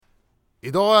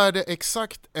Idag är det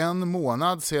exakt en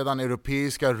månad sedan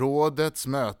Europeiska rådets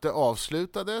möte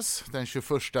avslutades den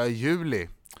 21 juli.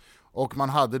 Och man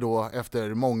hade då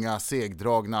efter många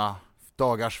segdragna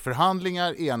dagars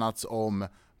förhandlingar enats om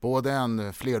både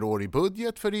en flerårig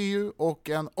budget för EU och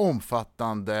en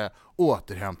omfattande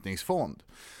återhämtningsfond.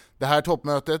 Det här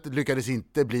toppmötet lyckades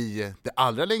inte bli det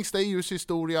allra längsta i EUs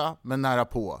historia, men nära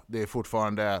på. Det är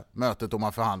fortfarande mötet då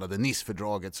man förhandlade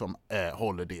Nicefördraget som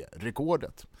håller det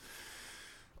rekordet.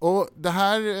 Och det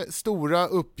här stora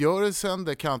uppgörelsen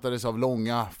det kantades av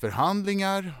långa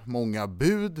förhandlingar, många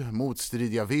bud,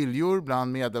 motstridiga viljor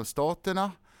bland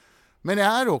medlemsstaterna. Men det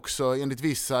är också enligt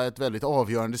vissa ett väldigt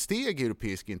avgörande steg i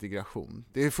europeisk integration.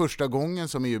 Det är första gången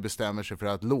som EU bestämmer sig för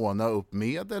att låna upp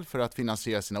medel för att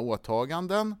finansiera sina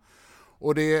åtaganden.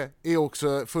 Och det är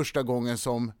också första gången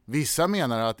som vissa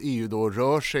menar att EU då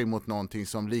rör sig mot någonting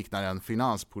som liknar en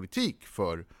finanspolitik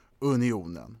för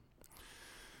unionen.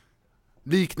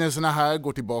 Liknelserna här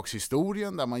går tillbaka i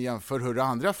historien där man jämför hur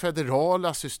andra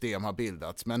federala system har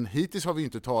bildats. Men hittills har vi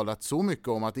inte talat så mycket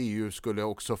om att EU skulle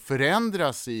också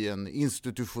förändras i en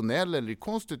institutionell eller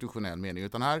konstitutionell mening.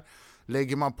 Utan här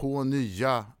lägger man på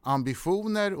nya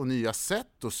ambitioner och nya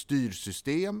sätt och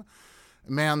styrsystem.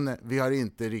 Men vi har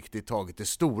inte riktigt tagit det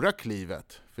stora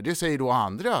klivet. För det säger då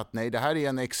andra att nej, det här är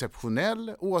en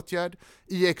exceptionell åtgärd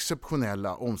i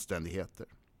exceptionella omständigheter.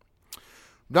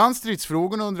 Bland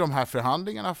stridsfrågorna under de här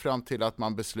förhandlingarna fram till att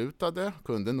man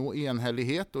kunde nå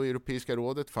enhällighet och Europeiska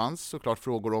rådet fanns såklart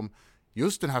frågor om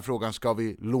just den här frågan, ska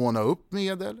vi låna upp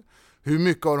medel? Hur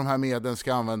mycket av de här medlen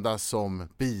ska användas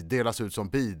delas ut som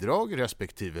bidrag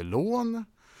respektive lån?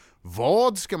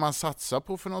 Vad ska man satsa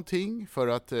på för någonting för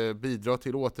att bidra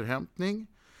till återhämtning?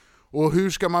 Och hur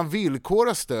ska man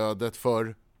villkora stödet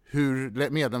för hur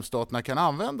medlemsstaterna kan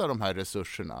använda de här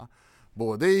resurserna?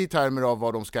 Både i termer av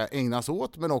vad de ska ägnas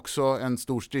åt, men också en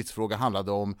stor stridsfråga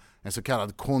handlade om en så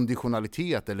kallad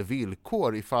konditionalitet eller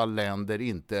villkor ifall länder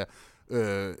inte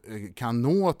kan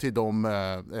nå till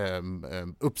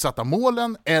de uppsatta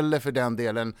målen eller för den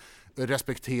delen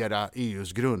respektera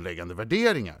EUs grundläggande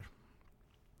värderingar.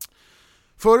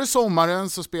 Före sommaren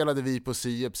så spelade vi på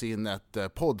SIEPS in ett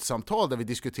poddsamtal där vi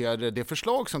diskuterade det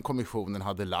förslag som kommissionen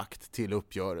hade lagt till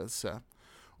uppgörelse.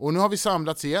 Och nu har vi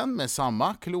samlats igen med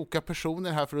samma kloka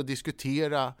personer här för att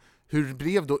diskutera hur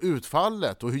blev då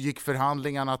utfallet och hur gick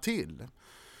förhandlingarna till.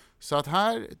 Så att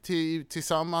här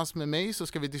tillsammans med mig så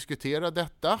ska vi diskutera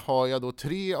detta har jag då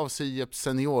 3 av SIEPs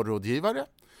seniorrådgivare.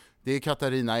 Det är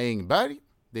Katarina Engberg,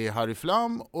 det är Harry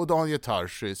Flam och Daniel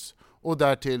Tarschys. Och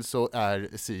därtill så är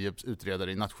SIEPs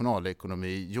utredare i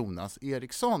nationalekonomi Jonas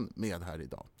Eriksson med här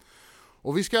idag.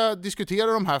 Och vi ska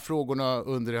diskutera de här frågorna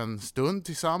under en stund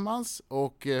tillsammans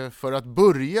och för att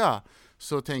börja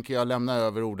så tänker jag lämna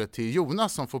över ordet till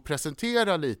Jonas som får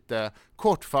presentera lite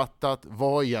kortfattat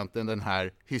vad egentligen den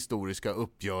här historiska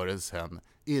uppgörelsen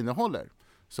innehåller.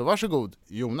 Så varsågod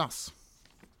Jonas.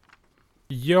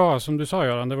 Ja, som du sa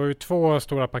Göran, det var ju 2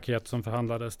 stora paket som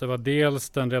förhandlades. Det var dels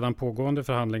den redan pågående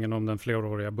förhandlingen om den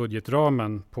fleråriga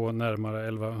budgetramen på närmare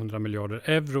 1100 miljarder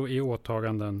euro i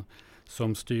åtaganden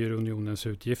som styr unionens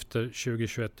utgifter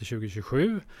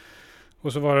 2021-2027.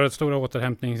 Och så var det stora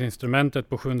återhämtningsinstrumentet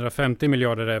på 750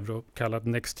 miljarder euro kallat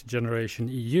Next Generation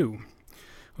EU.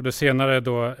 Och det senare är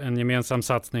då en gemensam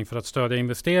satsning för att stödja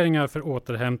investeringar för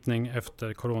återhämtning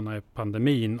efter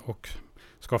coronapandemin och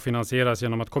ska finansieras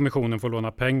genom att kommissionen får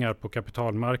låna pengar på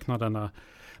kapitalmarknaderna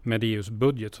med EUs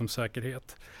budget som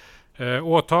säkerhet.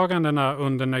 Åtagandena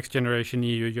under Next Generation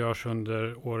EU görs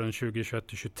under åren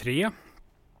 2021-2023.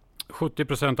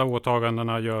 70% av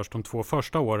åtagandena görs de 2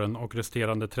 första åren och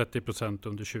resterande 30%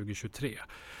 under 2023.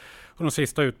 Och de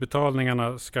sista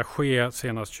utbetalningarna ska ske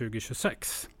senast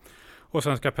 2026. Och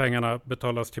sen ska pengarna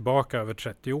betalas tillbaka över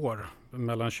 30 år,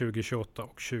 mellan 2028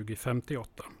 och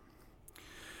 2058.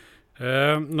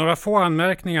 Några få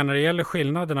anmärkningar när det gäller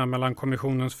skillnaderna mellan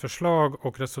kommissionens förslag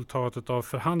och resultatet av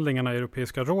förhandlingarna i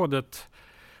Europeiska rådet.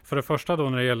 För det första då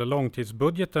när det gäller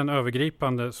långtidsbudgeten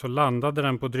övergripande så landade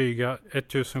den på dryga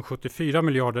 1074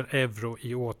 miljarder euro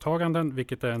i åtaganden,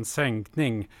 vilket är en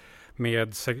sänkning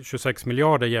med 26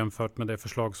 miljarder jämfört med det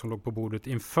förslag som låg på bordet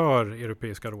inför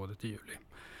Europeiska rådet i juli.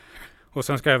 Och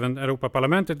sen ska även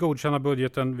Europaparlamentet godkänna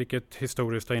budgeten, vilket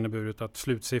historiskt har inneburit att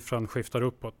slutsiffran skiftar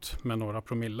uppåt med några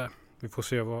promille. Vi får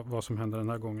se vad som händer den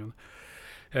här gången.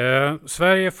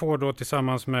 Sverige får då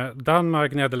tillsammans med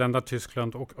Danmark, Nederländerna,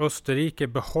 Tyskland och Österrike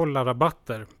behålla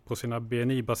rabatter på sina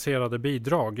BNI-baserade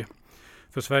bidrag.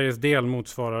 För Sveriges del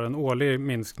motsvarar en årlig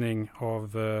minskning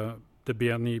av det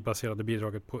BNI-baserade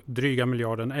bidraget på dryga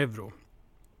miljarden euro.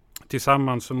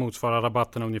 Tillsammans så motsvarar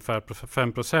rabatten ungefär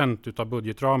 5% utav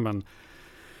budgetramen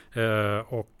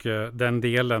och den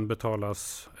delen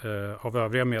betalas av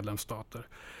övriga medlemsstater.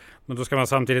 Men då ska man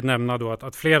samtidigt nämna då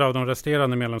att flera av de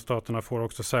resterande medlemsstaterna får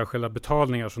också särskilda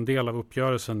betalningar som del av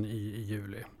uppgörelsen i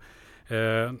juli.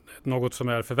 Något som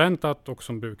är förväntat och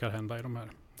som brukar hända i de här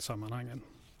sammanhangen.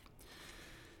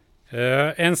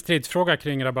 En stridsfråga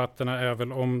kring rabatterna är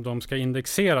väl om de ska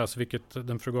indexeras, vilket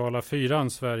den frugala fyran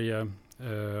Sverige,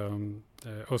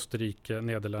 Österrike,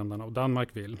 Nederländerna och Danmark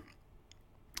vill.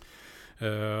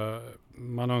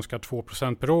 Man önskar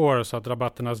 2% per år så att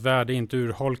rabatternas värde inte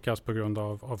urholkas på grund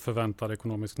av förväntad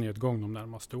ekonomisk nedgång de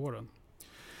närmaste åren.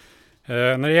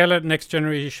 När det gäller Next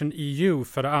Generation EU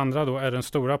för det andra då är den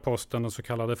stora posten den så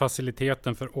kallade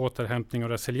faciliteten för återhämtning och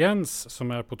resiliens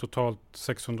som är på totalt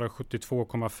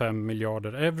 672,5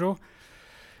 miljarder euro.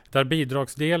 Där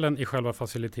bidragsdelen i själva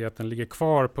faciliteten ligger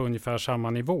kvar på ungefär samma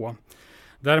nivå.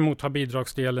 Däremot har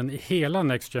bidragsdelen i hela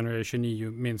Next Generation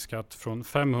EU minskat från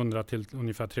 500 till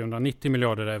ungefär 390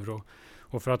 miljarder euro.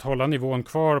 Och för att hålla nivån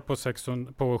kvar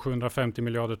på 750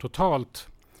 miljarder totalt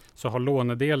så har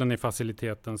lånedelen i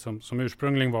faciliteten som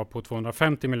ursprungligen var på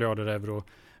 250 miljarder euro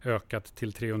ökat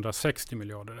till 360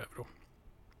 miljarder euro.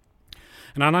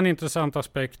 En annan intressant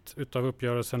aspekt utav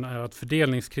uppgörelsen är att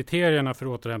fördelningskriterierna för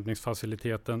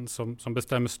återhämtningsfaciliteten som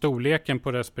bestämmer storleken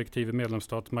på respektive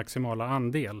medlemsstats maximala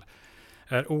andel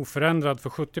är oförändrad för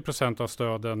 70% av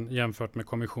stöden jämfört med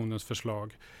kommissionens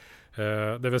förslag.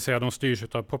 Det vill säga de styrs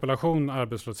av population,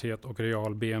 arbetslöshet och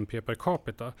real BNP per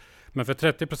capita. Men för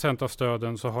 30% av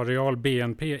stöden så har real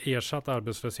BNP ersatt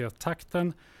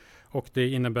arbetslöshetstakten och det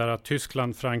innebär att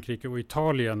Tyskland, Frankrike och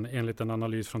Italien enligt en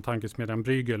analys från tankesmedjan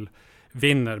Bruegel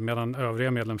vinner medan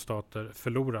övriga medlemsstater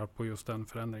förlorar på just den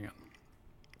förändringen.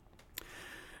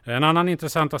 En annan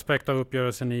intressant aspekt av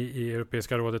uppgörelsen i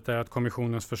Europeiska rådet är att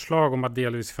kommissionens förslag om att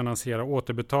delvis finansiera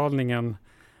återbetalningen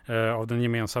av den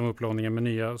gemensamma upplåningen med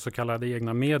nya så kallade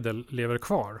egna medel lever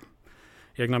kvar.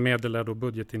 Egna medel är då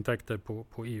budgetintäkter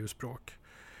på EU-språk.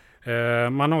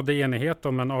 Man nådde enighet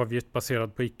om en avgift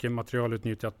baserad på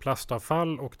icke-materialutnyttjat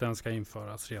plastavfall och den ska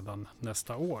införas redan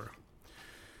nästa år.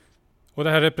 Och det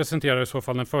här representerar i så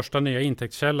fall den första nya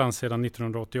intäktskällan sedan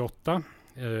 1988.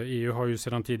 EU har ju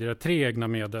sedan tidigare 3 egna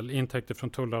medel, intäkter från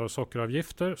tullar och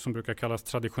sockeravgifter som brukar kallas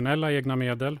traditionella egna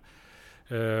medel.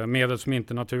 Medel som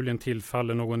inte naturligen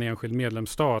tillfaller någon enskild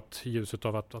medlemsstat i ljuset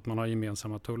av att man har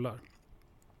gemensamma tullar.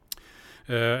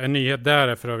 En nyhet där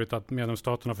är för övrigt att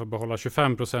medlemsstaterna får behålla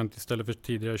 25% istället för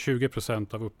tidigare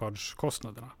 20% av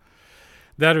uppbördskostnaderna.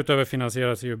 Därutöver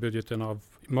finansieras EU-budgeten av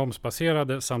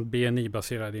momsbaserade samt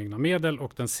BNI-baserade egna medel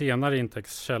och den senare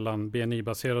intäktskällan,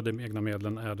 BNI-baserade egna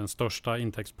medlen, är den största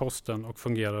intäktsposten och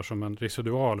fungerar som en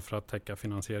residual för att täcka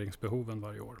finansieringsbehoven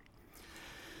varje år.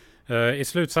 I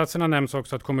slutsatserna nämns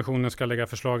också att kommissionen ska lägga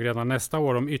förslag redan nästa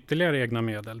år om ytterligare egna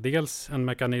medel. Dels en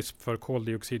mekanism för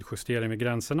koldioxidjustering vid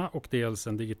gränserna och dels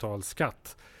en digital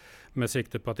skatt med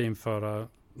sikte på att införa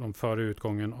dem före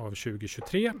utgången av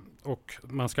 2023. Och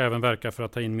man ska även verka för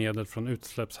att ta in medel från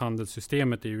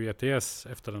utsläppshandelssystemet EU ETS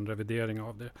efter en revidering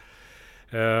av det.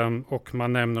 Och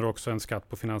man nämner också en skatt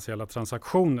på finansiella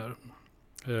transaktioner.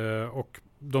 Och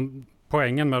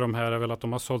poängen med de här är väl att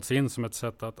de har sålts in som ett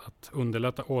sätt att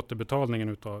underlätta återbetalningen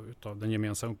utav den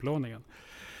gemensamma upplåningen.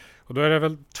 Och då är det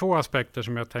väl 2 aspekter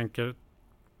som jag tänker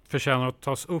förtjänar att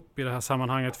tas upp i det här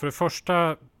sammanhanget. För det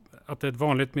första att det är ett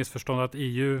vanligt missförstånd att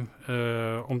EU,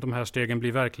 om de här stegen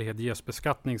blir verklighet, ges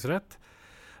beskattningsrätt.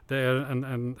 Det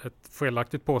är ett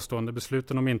felaktigt påstående.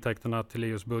 Besluten om intäkterna till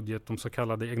EUs budget, de så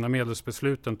kallade egna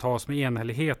medelsbesluten, tas med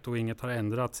enhällighet och inget har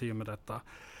ändrats i och med detta.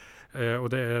 Och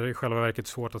det är i själva verket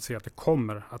svårt att se att det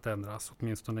kommer att ändras,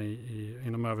 åtminstone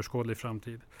inom överskådlig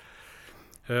framtid.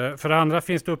 För det andra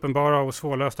finns det uppenbara och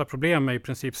svårlösta problem med i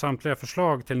princip samtliga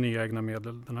förslag till nya egna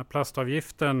medel. Den här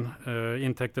plastavgiften,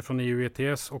 intäkter från EU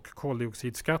ETS och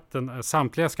koldioxidskatten är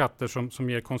samtliga skatter som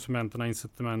ger konsumenterna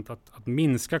incitament att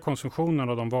minska konsumtionen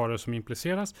av de varor som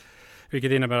impliceras,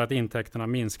 vilket innebär att intäkterna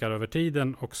minskar över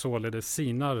tiden och således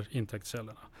sinar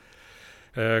intäktskällorna.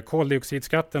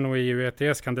 Koldioxidskatten och EU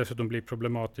ETS kan dessutom bli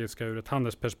problematiska ur ett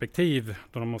handelsperspektiv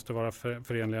då de måste vara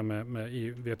förenliga med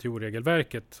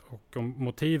WTO-regelverket och om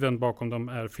motiven bakom dem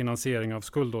är finansiering av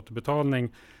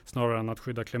skuldåterbetalning snarare än att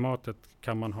skydda klimatet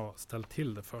kan man ha ställt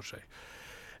till det för sig.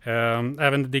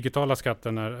 Även den digitala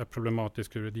skatten är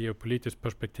problematisk ur ett geopolitiskt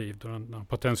perspektiv då den har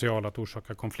potential att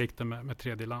orsaka konflikter med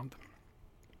tredje land.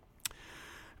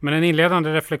 Men en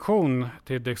inledande reflektion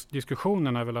till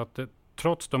diskussionen är väl att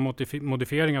trots de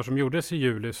modifieringar som gjordes i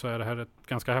juli så är det här ett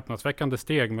ganska häpnadsväckande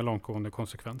steg med långtgående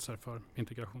konsekvenser för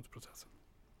integrationsprocessen.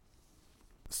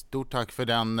 Stort tack för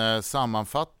den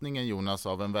sammanfattningen, Jonas,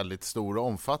 av en väldigt stor och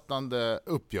omfattande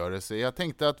uppgörelse. Jag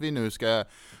tänkte att vi nu ska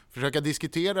försöka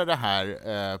diskutera det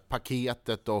här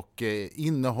paketet och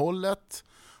innehållet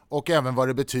och även vad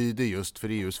det betyder just för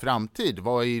EUs framtid.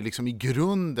 Vad är liksom i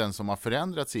grunden som har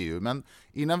förändrats i EU? Men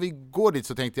innan vi går dit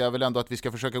så tänkte jag väl ändå att vi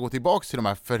ska försöka gå tillbaka till de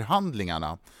här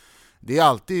förhandlingarna. Det är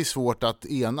alltid svårt att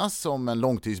enas om en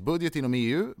långtidsbudget inom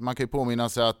EU. Man kan ju påminna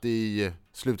sig att i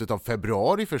slutet av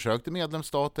februari försökte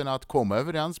medlemsstaterna att komma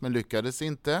överens men lyckades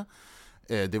inte.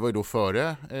 Det var ju då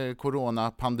före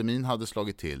coronapandemin hade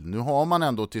slagit till. Nu har man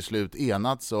ändå till slut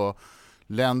enats och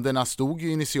länderna stod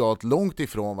ju initialt långt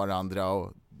ifrån varandra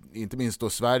och inte minst då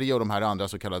Sverige och de här andra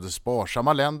så kallade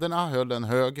sparsamma länderna höll en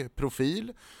hög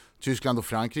profil. Tyskland och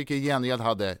Frankrike i gengäld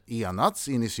hade enats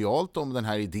initialt om den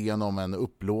här idén om en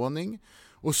upplåning.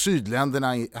 Och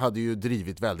sydländerna hade ju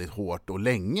drivit väldigt hårt och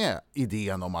länge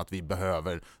idén om att vi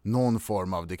behöver någon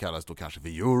form av, det kallas då kanske för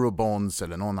eurobonds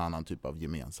eller någon annan typ av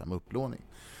gemensam upplåning.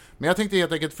 Men jag tänkte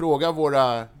helt enkelt fråga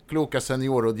våra kloka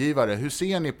seniorrådgivare, hur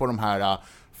ser ni på de här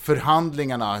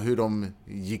förhandlingarna, hur de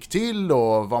gick till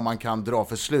och vad man kan dra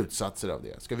för slutsatser av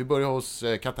det? Ska vi börja hos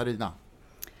Katarina?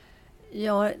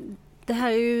 Ja, det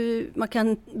här är ju, man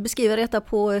kan beskriva detta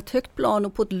på ett högt plan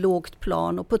och på ett lågt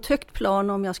plan. Och på ett högt plan,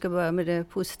 om jag ska börja med det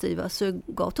positiva, så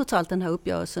gav totalt den här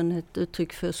uppgörelsen ett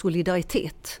uttryck för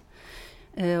solidaritet.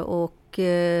 Och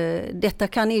detta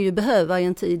kan EU behöva i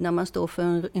en tid när man står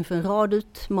inför en rad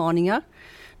utmaningar.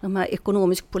 De här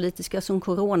ekonomisk-politiska som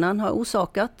coronan har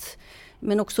orsakat.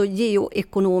 Men också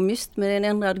geoekonomiskt med en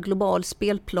ändrad global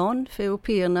spelplan för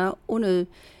européerna och nu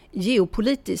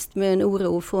geopolitiskt med en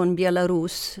oro från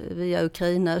Belarus via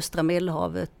Ukraina, östra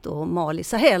Medelhavet och Mali,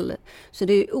 Sahel. Så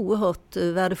det är oerhört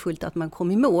värdefullt att man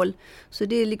kom i mål. Så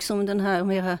det är liksom den här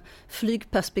mera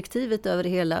flygperspektivet över det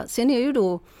hela. Sen är ju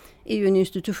då EU en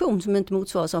institution som inte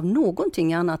motsvaras av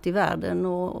någonting annat i världen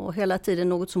och hela tiden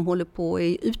något som håller på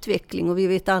i utveckling och vi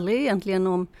vet aldrig egentligen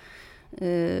om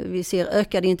vi ser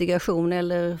ökad integration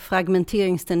eller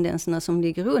fragmenteringstendenserna som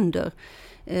ligger under.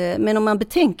 Men om man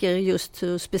betänker just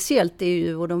hur speciellt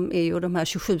EU och de här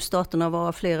 27 staterna,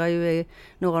 varav flera ju är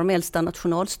några av de äldsta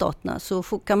nationalstaterna, så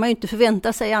kan man ju inte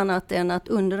förvänta sig annat än att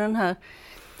under den här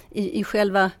i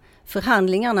själva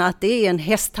förhandlingarna att det är en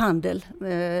hästhandel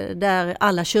där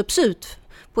alla köps ut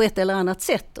på ett eller annat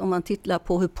sätt om man tittar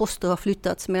på hur poster har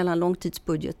flyttats mellan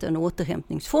långtidsbudgeten och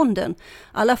återhämtningsfonden.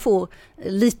 Alla får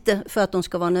lite för att de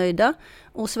ska vara nöjda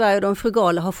och Sverige och de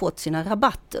frugala har fått sina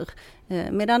rabatter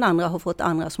medan andra har fått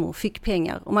andra små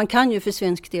fickpengar. Och man kan ju för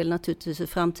svensk del naturligtvis i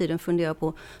framtiden fundera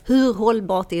på hur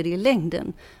hållbart är det i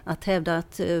längden att hävda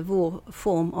att vår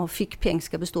form av fickpeng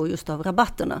ska bestå just av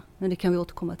rabatterna. Men det kan vi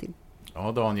återkomma till.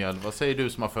 Ja, Daniel, vad säger du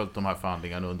som har följt de här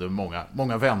förhandlingarna under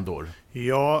många vändor?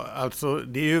 Ja, alltså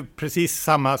det är ju precis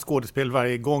samma skådespel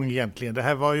varje gång egentligen. Det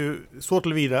här var ju så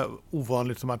tillvida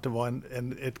ovanligt som att det var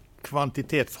ett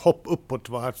kvantitetshopp uppåt.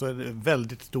 Det var alltså en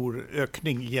väldigt stor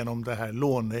ökning genom det här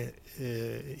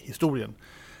lånehistorien.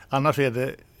 Annars är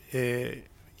det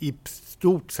i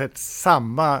stort sett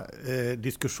samma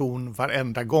diskussion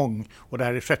varenda gång. Och det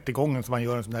här är 6:e gången som man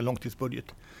gör en sån här långtidsbudget.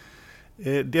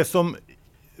 Det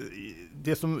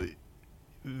som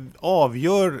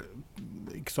avgör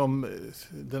liksom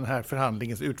den här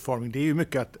förhandlingens utformning, det är ju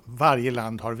mycket att varje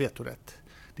land har vetorätt.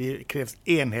 Det krävs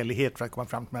enhällighet för att komma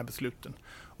fram till de här besluten.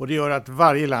 Och det gör att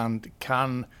varje land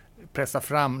kan pressa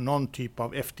fram någon typ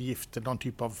av eftergifter, någon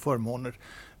typ av förmåner.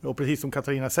 Och precis som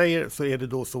Katarina säger så är det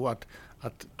då så att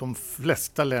de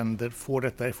flesta länder får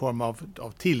detta i form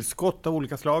av tillskott av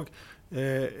olika slag.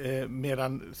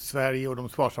 Medan Sverige och de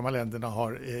sparsamma länderna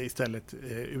har istället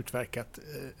utverkat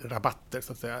rabatter,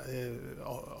 så att säga,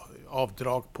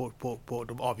 avdrag på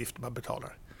de avgifter man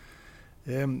betalar.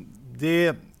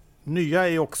 Det nya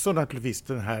är också naturligtvis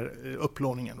den här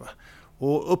upplåningen. Va?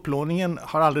 Och upplåningen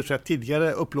har aldrig skett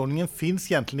tidigare. Upplåningen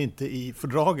finns egentligen inte i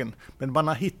fördragen, men man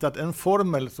har hittat en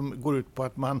formel som går ut på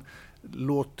att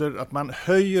man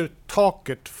höjer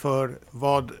taket för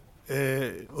vad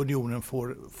unionen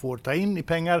får ta in i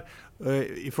pengar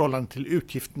i förhållande till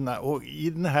utgifterna. Och i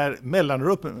det här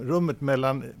mellanrummet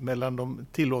mellan de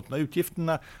tillåtna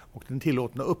utgifterna och den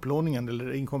tillåtna upplåningen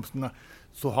eller inkomsterna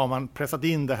så har man pressat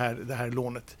in det här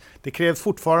lånet. Det krävs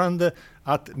fortfarande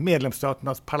att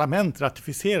medlemsstaternas parlament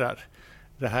ratificerar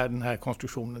den här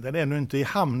konstruktionen. Den är ännu inte i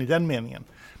hamn i den meningen.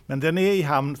 Men den är i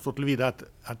hamn så tillvida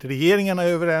att regeringarna är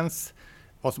överens.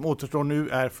 Vad som återstår nu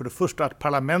är för det första att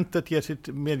parlamentet ger sitt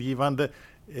medgivande.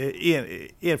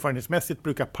 Erfarenhetsmässigt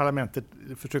brukar parlamentet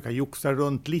försöka joxa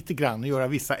runt lite grann och göra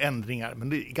vissa ändringar. Men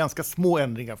det är ganska små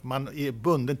ändringar för man är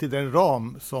bunden till den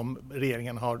ram som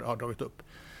regeringen har dragit upp.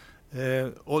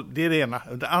 Och det är det ena.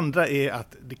 Det andra är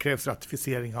att det krävs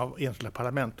ratificering av enskilda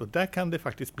parlament och där kan det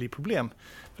faktiskt bli problem.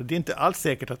 För det är inte alls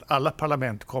säkert att alla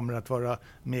parlament kommer att vara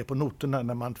med på noterna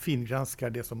när man fingranskar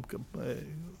det som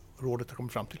rådet har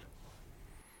kommit fram till.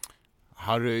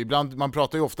 Harry, ibland, man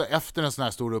pratar ju ofta efter en sån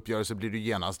här stor uppgörelse blir det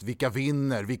genast vilka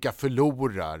vinner, vilka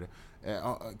förlorar.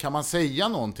 Kan man säga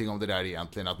någonting om det där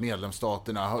egentligen, att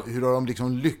medlemsstaterna, hur har de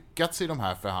liksom lyckats i de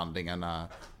här förhandlingarna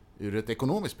ur ett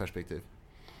ekonomiskt perspektiv?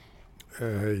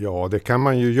 Ja, det kan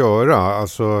man ju göra.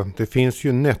 Alltså, det finns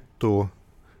ju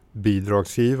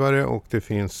nettobidragsgivare och det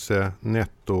finns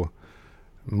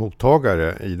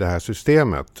nettomottagare i det här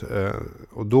systemet.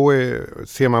 Och då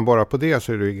ser man bara på det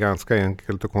så är det ganska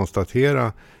enkelt att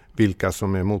konstatera vilka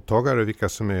som är mottagare, vilka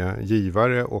som är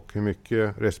givare och hur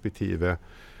mycket respektive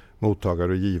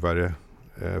mottagare och givare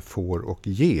får och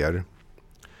ger.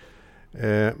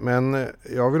 Men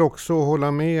jag vill också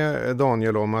hålla med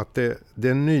Daniel om att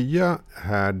det nya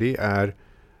här, det är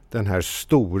den här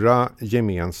stora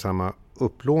gemensamma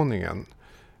upplåningen.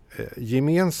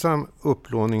 Gemensam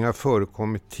upplåning har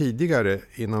förekommit tidigare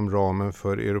inom ramen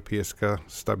för europeiska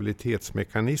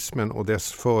stabilitetsmekanismen och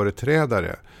dess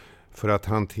företrädare för att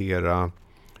hantera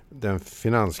den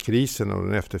finanskrisen och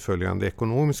den efterföljande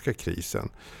ekonomiska krisen.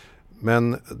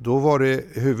 Men då var det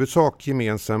huvudsak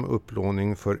gemensam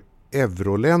upplåning för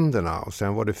euroländerna och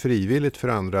sen var det frivilligt för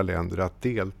andra länder att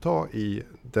delta i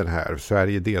den här.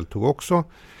 Sverige deltog också.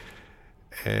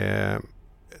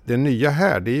 Det nya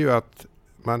här, det är ju att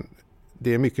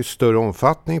det är mycket större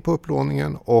omfattning på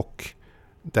upplåningen och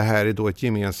det här är då ett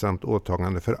gemensamt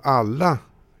åtagande för alla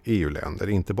EU-länder,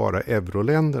 inte bara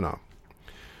euroländerna.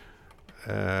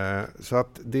 Så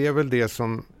att det är väl det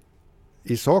som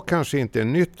i sak kanske inte är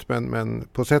nytt, men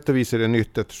på sätt och vis är det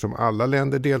nytt eftersom alla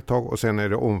länder deltar och sen är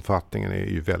det omfattningen är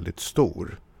ju väldigt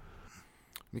stor.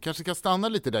 Vi kanske ska stanna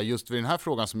lite där just vid den här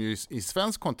frågan som ju i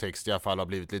svensk kontext i alla fall har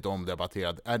blivit lite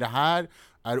omdebatterad.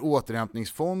 Är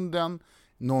återhämtningsfonden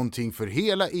någonting för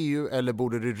hela EU eller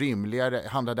borde det rimligare,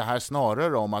 handlar det här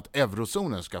snarare om att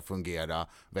eurozonen ska fungera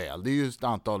väl? Det är ju ett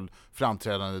antal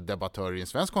framträdande debattörer i en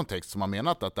svensk kontext som har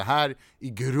menat att det här i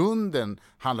grunden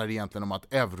handlar egentligen om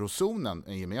att eurozonen,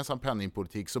 en gemensam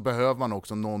penningpolitik, så behöver man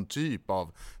också någon typ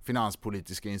av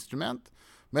finanspolitiska instrument.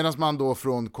 Medan man då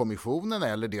från kommissionen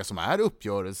eller det som är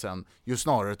uppgörelsen ju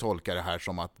snarare tolkar det här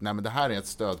som att nej, men det här är ett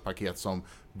stödpaket som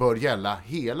bör gälla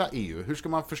hela EU. Hur ska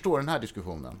man förstå den här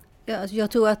diskussionen? Ja,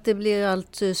 jag tror att det blir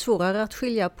allt svårare att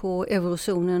skilja på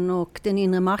eurozonen och den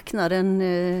inre marknaden.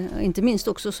 Inte minst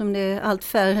också som det är allt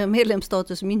färre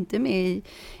medlemsstater som inte är med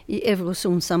i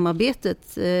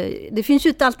eurozonsamarbetet. Det finns ju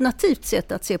ett alternativt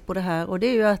sätt att se på det här och det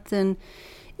är ju att en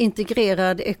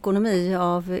integrerad ekonomi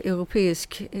av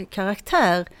europeisk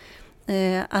karaktär,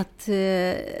 att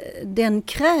den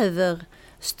kräver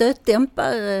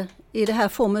stötdämpare i det här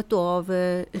formet av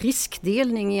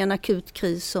riskdelning i en akut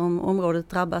kris som området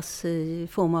drabbas i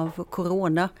form av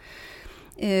corona.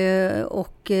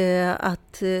 Och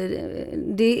att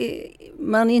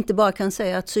man inte bara kan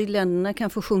säga att sydländerna kan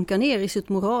få sjunka ner i sitt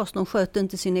moras, de sköter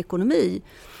inte sin ekonomi.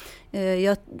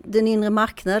 Den inre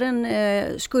marknaden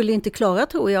skulle inte klara,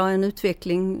 tror jag, en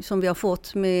utveckling som vi har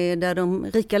fått där de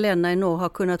rika länderna i norr har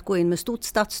kunnat gå in med stort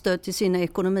statsstöd till sina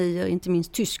ekonomier, inte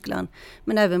minst Tyskland,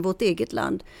 men även vårt eget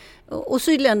land. Och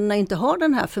sydländerna inte har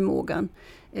den här förmågan.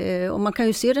 Och man kan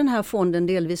ju se den här fonden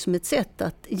delvis som ett sätt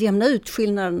att jämna ut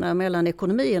skillnaderna mellan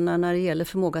ekonomierna när det gäller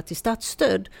förmåga till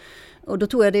statsstöd. Och då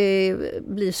tror jag det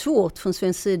blir svårt från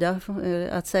svensk sida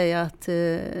att säga att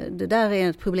det där är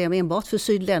ett problem enbart för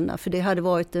sydländerna. För det hade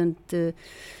varit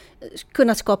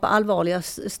kunnat skapa allvarliga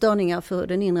störningar för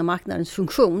den inre marknadens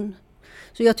funktion.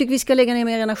 Så jag tycker vi ska lägga ner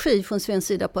mer energi från svensk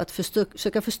sida på att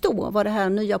försöka förstå vad det här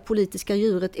nya politiska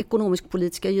djuret,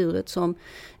 ekonomisk-politiska djuret som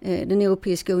den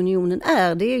Europeiska unionen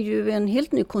är. Det är ju en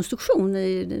helt ny konstruktion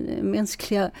i det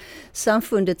mänskliga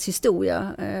samfundets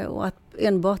historia. Och att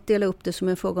enbart dela upp det som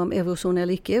en fråga om eurozon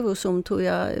eller icke-eurozon tror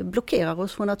jag blockerar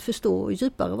oss från att förstå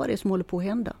djupare vad det är som håller på att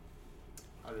hända.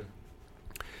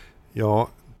 Ja,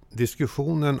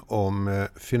 diskussionen om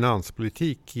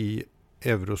finanspolitik i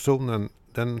eurozonen,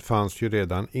 den fanns ju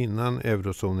redan innan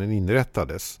eurozonen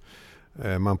inrättades.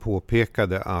 Man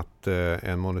påpekade att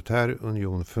en monetär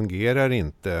union fungerar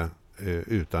inte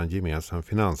utan gemensam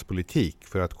finanspolitik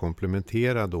för att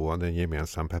komplementera då den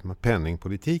gemensamma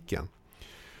penningpolitiken.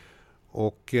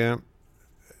 Och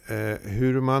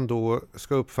hur man då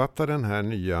ska uppfatta den här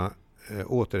nya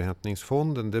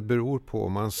återhämtningsfonden, det beror på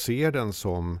om man ser den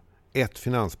som ett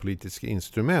finanspolitiskt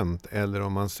instrument eller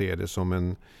om man ser det som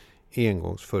en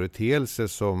engångsföreteelse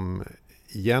som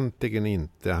egentligen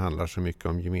inte handlar så mycket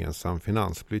om gemensam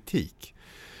finanspolitik.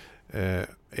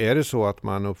 är det så att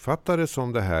man uppfattar det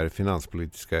som det här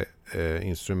finanspolitiska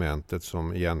instrumentet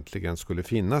som egentligen skulle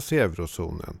finnas i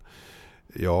eurozonen,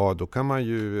 ja, då kan man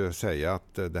ju säga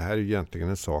att det här är egentligen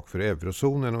en sak för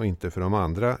eurozonen och inte för de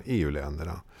andra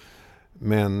EU-länderna.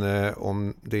 Men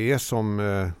om det är som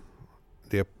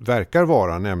det verkar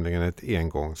vara, nämligen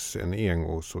en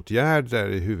engångsåtgärd där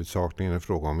det huvudsakligen är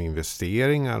fråga om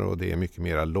investeringar och det är mycket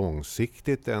mer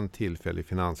långsiktigt än tillfällig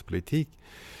finanspolitik,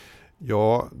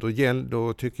 ja,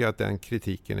 då tycker jag att den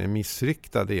kritiken är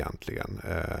missriktad egentligen.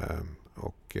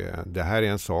 Och det här är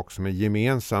en sak som är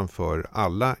gemensam för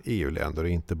alla EU-länder och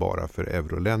inte bara för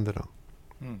euroländerna.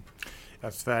 Mm.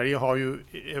 Ja, Sverige har ju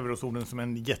eurozonen som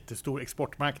en jättestor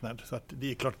exportmarknad, så att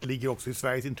det är klart att det ligger också i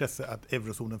Sveriges intresse att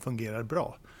eurozonen fungerar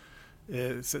bra.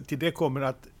 Så till det kommer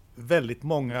att väldigt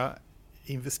många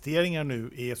investeringar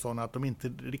nu är sådana att de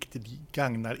inte riktigt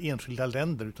gagnar enskilda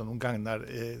länder utan de gagnar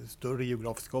större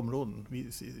geografiska områden.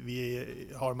 Vi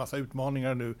har massa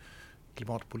utmaningar nu,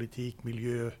 klimatpolitik,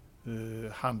 miljö,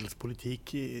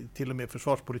 handelspolitik, till och med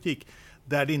försvarspolitik,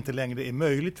 där det inte längre är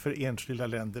möjligt för enskilda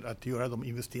länder att göra de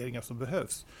investeringar som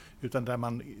behövs, utan där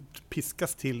man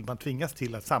tvingas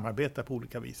till att samarbeta på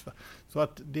olika vis. Va? Så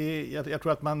att jag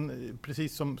tror att man,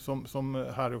 precis som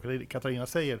Harry och Katarina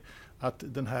säger, att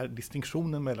den här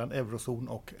distinktionen mellan eurozon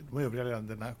och de övriga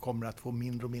länderna kommer att få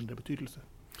mindre och mindre betydelse.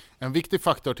 En viktig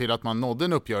faktor till att man nådde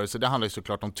en uppgörelse, det handlar ju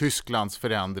såklart om Tysklands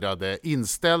förändrade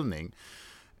inställning.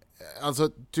 Alltså,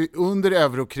 under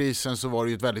eurokrisen så var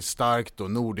det ju ett väldigt starkt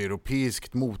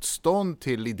nordeuropeiskt motstånd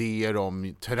till idéer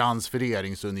om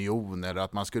transfereringsunion eller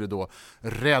att man skulle då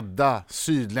rädda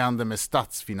sydländer med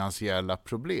statsfinansiella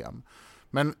problem.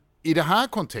 Men i den här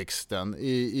kontexten,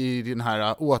 i den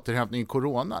här återhämtningen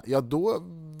corona, ja då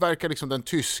verkar liksom den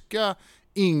tyska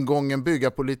ingången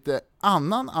bygga på lite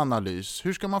annan analys.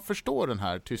 Hur ska man förstå den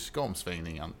här tyska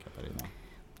omsvängningen, Katarina?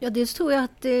 Ja, dels tror jag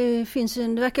att det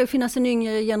verkar finnas en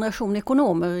yngre generation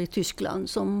ekonomer i Tyskland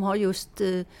som har just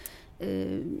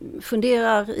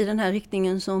funderar i den här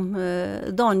riktningen som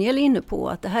Daniel är inne på,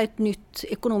 att det här är ett nytt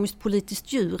ekonomiskt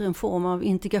politiskt djur, en form av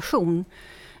integration.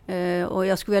 Och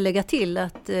jag skulle vilja lägga till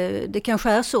att det kanske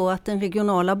är så att den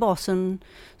regionala basen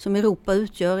som Europa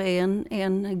utgör är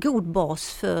en god bas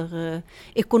för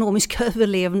ekonomisk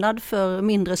överlevnad för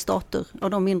mindre stater och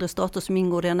de mindre stater som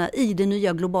ingår i det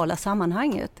nya globala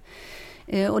sammanhanget.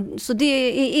 Så det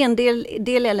är en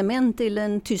delelement till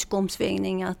en tysk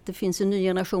omsvängning, att det finns en ny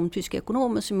generation tyska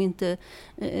ekonomer som inte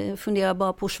funderar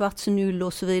bara på schwarz-null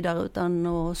och så vidare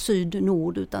och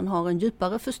syd-nord, utan har en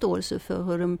djupare förståelse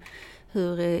för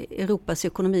hur Europas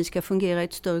ekonomi ska fungera i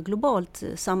ett större globalt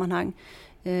sammanhang.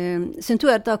 Sen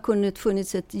tror jag att det har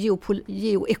funnits ett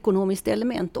geoekonomiskt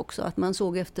element också, att man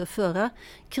såg efter förra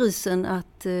krisen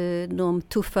att de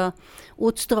tuffa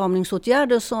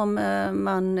åtstramningsåtgärder som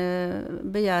man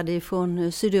begärde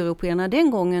från sydeuropeerna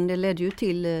den gången, det ledde ju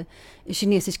till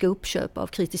kinesiska uppköp av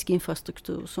kritisk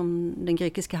infrastruktur som den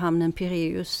grekiska hamnen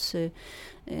Pireus,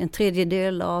 en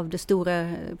tredjedel av det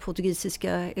stora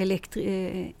portugisiska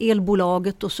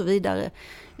elbolaget och så vidare.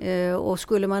 Och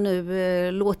skulle man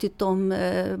nu låtit dem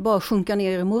bara sjunka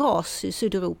ner i moras i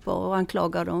Sydeuropa och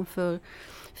anklaga dem för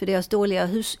deras dåliga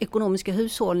ekonomiska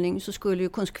hushållning, så skulle ju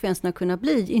konsekvenserna kunna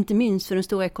bli, inte minst för den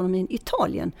stora ekonomin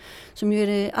Italien, som ju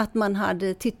är att man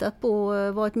hade tittat på,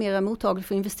 varit mer mottaglig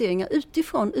för investeringar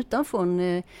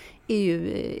utanför EU.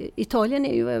 Italien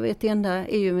är ju ett enda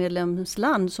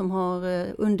EU-medlemsland som har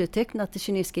undertecknat det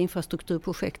kinesiska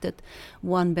infrastrukturprojektet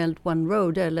One Belt One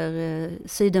Road, eller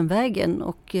Sidenvägen,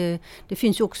 och det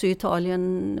finns ju också i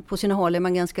Italien, på sina håll är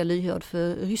man ganska lyhörd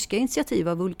för ryska initiativ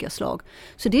av olika slag.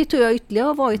 Så det tror jag ytterligare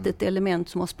har varit ett element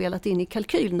som har spelat in i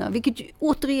kalkylerna, vilket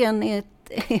återigen är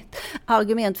ett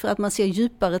argument för att man ser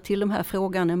djupare till de här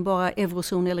frågan än bara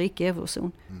eurozon eller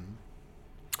icke-eurozon.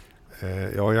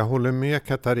 Ja, jag håller med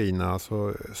Katarina.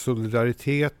 Alltså,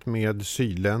 solidaritet med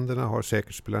sydländerna har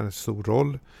säkert spelat en stor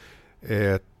roll.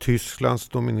 Tysklands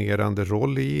dominerande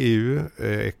roll i EU,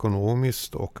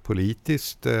 ekonomiskt och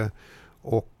politiskt,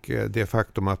 och det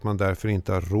faktum att man därför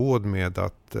inte har råd med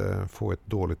att få ett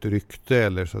dåligt rykte,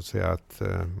 eller så att säga att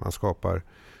man skapar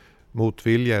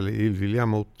motvilja eller illvilja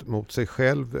mot sig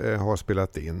själv, har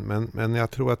spelat in. Men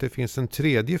jag tror att det finns en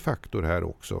tredje faktor här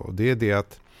också, och det är det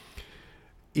att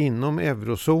inom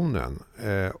eurozonen,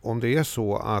 om det är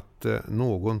så att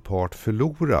någon part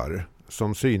förlorar,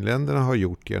 som sydländerna har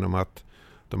gjort genom att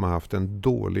de har haft en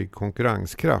dålig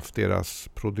konkurrenskraft, deras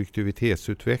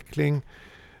produktivitetsutveckling,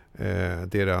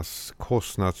 deras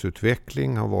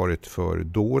kostnadsutveckling har varit för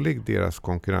dålig, deras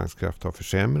konkurrenskraft har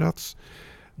försämrats.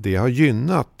 Det har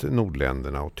gynnat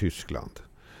nordländerna och Tyskland.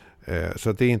 Så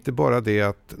att det är inte bara det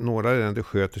att några länder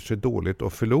sköter sig dåligt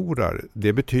och förlorar.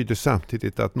 Det betyder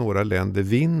samtidigt att några länder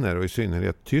vinner, och i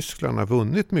synnerhet Tyskland har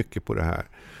vunnit mycket på det här.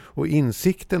 Och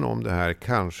insikten om det här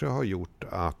kanske har gjort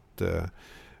att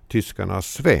tyskarna har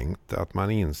svängt. Att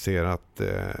man inser att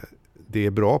det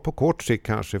är bra på kort sikt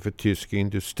kanske för tysk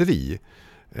industri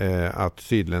att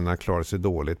sydländerna klarar sig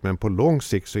dåligt. Men på lång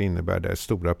sikt så innebär det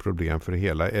stora problem för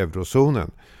hela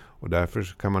eurozonen. Och därför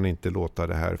kan man inte låta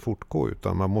det här fortgå,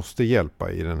 utan man måste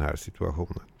hjälpa i den här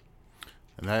situationen.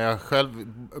 När jag själv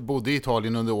bodde i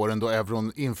Italien under åren då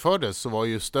euron infördes så var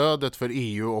ju stödet för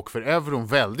EU och för euron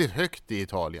väldigt högt i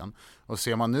Italien. Och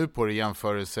ser man nu på det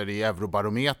jämförelser i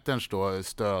Eurobarometerns då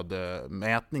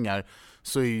stödmätningar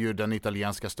så är ju den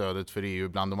italienska stödet för EU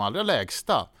bland de allra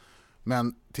lägsta.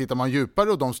 Men tittar man djupare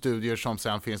på de studier som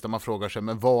sen finns där man frågar sig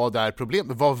men vad är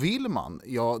problemet? Vad vill man?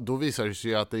 Ja, då visar det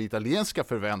sig att den italienska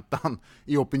förväntan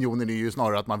i opinionen är ju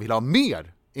snarare att man vill ha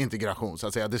mer integration, så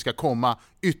att säga. Det ska komma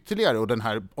ytterligare, och den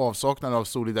här avsaknaden av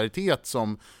solidaritet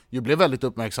som ju blev väldigt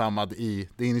uppmärksammad i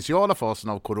den initiala fasen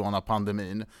av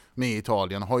coronapandemin med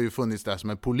Italien har ju funnits där som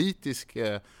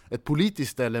ett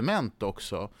politiskt element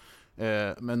också.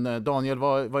 Men Daniel,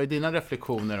 vad är dina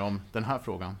reflektioner om den här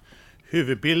frågan?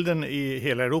 Huvudbilden i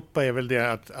hela Europa är väl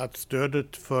det att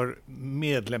stödet för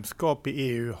medlemskap i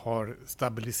EU har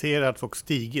stabiliserats och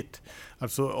stigit.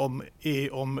 Alltså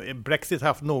om Brexit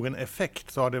haft någon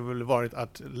effekt så har det väl varit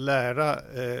att lära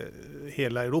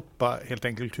hela Europa helt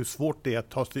enkelt hur svårt det är att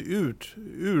ta sig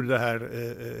ur det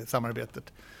här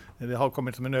samarbetet. Det har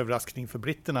kommit som en överraskning för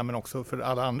britterna men också för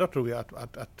alla andra, tror jag,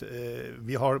 att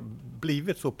vi har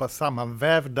blivit så pass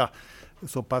sammanvävda,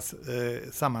 så pass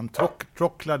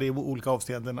sammantrocklade i olika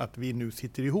avseenden att vi nu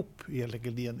sitter ihop helt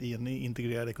enkelt i en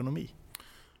integrerad ekonomi.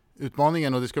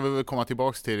 Utmaningen, och det ska vi väl komma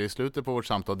tillbaka till i slutet på vårt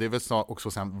samtal, det är väl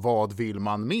också sen vad vill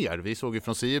man mer? Vi såg ju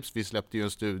från Sieps, vi släppte ju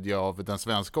en studie av den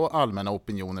svenska allmänna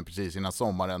opinionen precis innan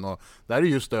sommaren, och där är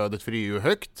ju stödet för EU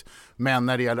högt, men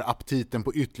när det gäller aptiten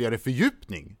på ytterligare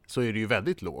fördjupning så är det ju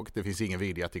väldigt lågt. Det finns ingen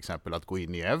vilja till exempel att gå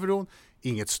in i euron,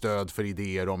 inget stöd för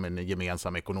idéer om en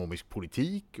gemensam ekonomisk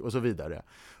politik och så vidare.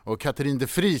 Och Catherine de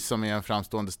Vries, som är en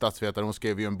framstående statsvetare, hon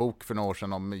skrev ju en bok för några år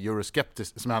sedan om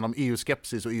Euroskepsis, som handlar om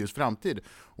EU-skepsis och EUs framtid.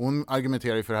 Hon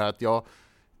argumenterar ju för det här att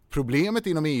problemet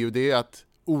inom EU det är att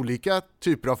olika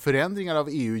typer av förändringar av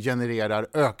EU genererar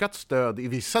ökat stöd i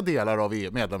vissa delar av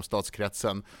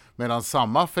medlemsstatskretsen, medan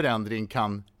samma förändring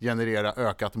kan generera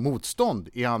ökat motstånd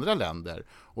i andra länder.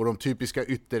 Och de typiska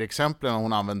ytterexemplen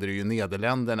hon använder är ju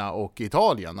Nederländerna och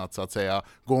Italien. Att så att säga,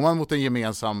 går man mot en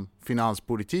gemensam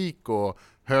finanspolitik och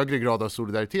högre grad av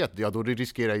solidaritet, ja då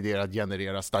riskerar det att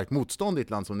generera starkt motstånd i ett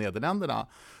land som Nederländerna.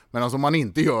 Men alltså om man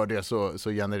inte gör det så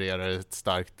genererar det ett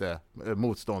starkt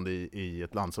motstånd i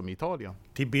ett land som Italien.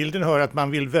 Till bilden hör att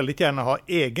man vill väldigt gärna ha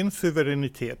egen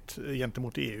suveränitet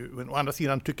gentemot EU. Men å andra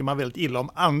sidan tycker man väldigt illa om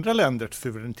andra länders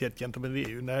suveränitet gentemot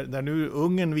EU. När nu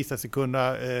Ungern visar sig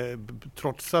kunna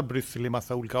trotsa Bryssel i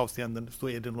massa olika avseenden, så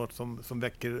är det något som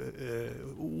väcker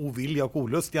ovilja och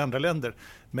olust i andra länder.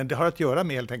 Men det har att göra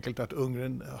med helt enkelt att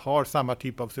Ungern har samma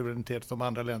typ av suveränitet som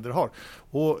andra länder har.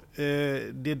 Och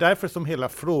det är därför som hela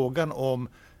frågan om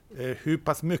hur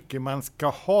pass mycket man ska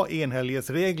ha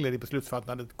enhällighetsregler i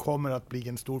beslutsfattandet kommer att bli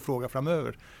en stor fråga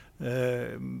framöver.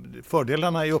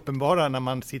 Fördelarna är uppenbara när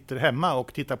man sitter hemma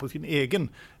och tittar på sin egen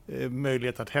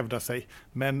möjlighet att hävda sig.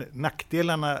 Men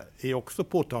nackdelarna är också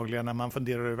påtagliga när man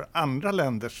funderar över andra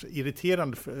länders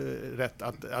irriterande rätt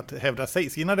att hävda sig,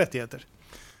 sina rättigheter.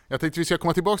 Jag tänkte vi ska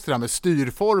komma tillbaka till det här med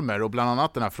styrformer och bland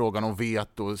annat den här frågan om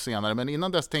veto senare. Men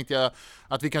innan dess tänkte jag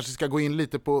att vi kanske ska gå in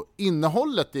lite på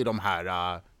innehållet i den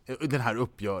här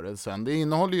uppgörelsen. Det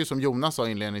innehåller ju, som Jonas sa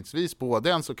inledningsvis,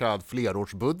 både en så kallad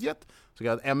flerårsbudget, så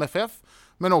kallad MFF,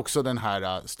 men också den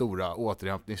här stora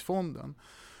återhämtningsfonden.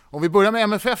 Om vi börjar med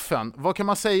MFFen, vad kan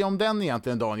man säga om den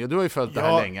egentligen, Daniel? Du har ju följt det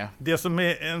här länge. Det som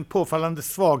är en påfallande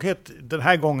svaghet den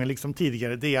här gången liksom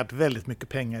tidigare, det är att väldigt mycket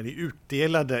pengar är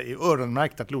utdelade, i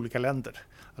öronmärkta till olika länder.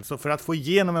 Alltså för att få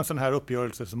igenom en sån här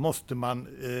uppgörelse så måste man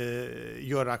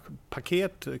göra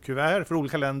paket, kuvert för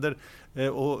olika länder,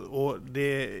 och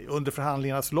det, under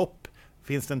förhandlingarnas lopp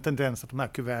finns det en tendens att de här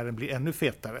kuverten blir ännu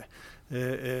fetare.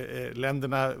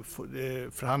 Länderna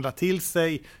förhandlar till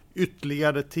sig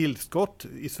ytterligare tillskott.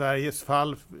 I Sveriges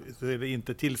fall så är det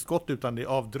inte tillskott utan det är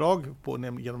avdrag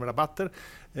genom rabatter.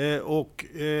 Och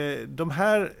de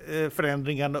här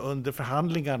förändringarna under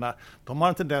förhandlingarna, de har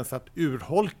en tendens att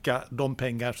urholka de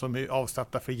pengar som är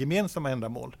avsatta för gemensamma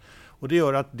ändamål. Och det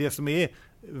gör att det som är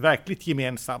verkligt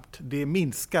gemensamt, det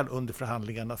minskar under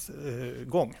förhandlingarnas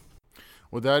gång.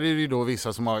 Och där är det då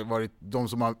vissa som har varit de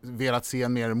som har velat se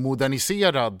en mer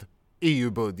moderniserad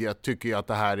EU-budget tycker ju att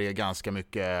det här är ganska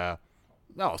mycket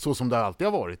så som det alltid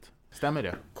har varit. Stämmer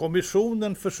det?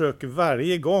 Kommissionen försöker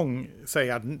varje gång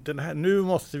säga att nu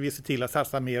måste vi se till att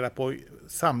satsa mera på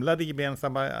samlade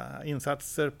gemensamma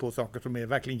insatser, på saker som är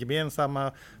verkligen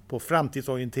gemensamma, på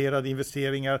framtidsorienterade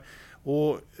investeringar,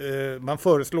 och man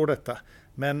föreslår detta.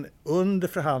 Men under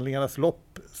förhandlingarnas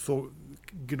lopp så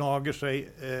gnager sig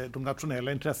de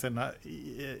nationella intressena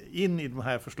in i de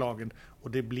här förslagen,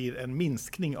 och det blir en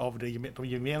minskning av de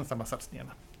gemensamma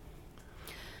satsningarna.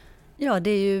 Ja, det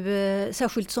är ju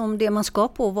särskilt som det man ska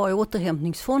på var i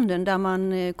återhämtningsfonden,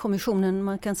 där kommissionen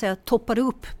man kan säga toppade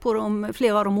upp på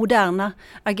flera av de moderna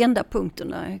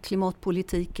agendapunkterna,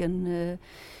 klimatpolitiken,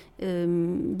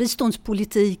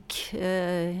 biståndspolitik,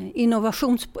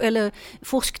 eller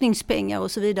forskningspengar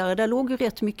och så vidare. Där låg ju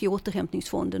rätt mycket i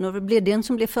återhämtningsfonden, och det blev den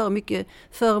som blev för mycket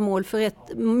föremål för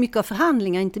mycket av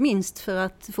förhandlingar, inte minst för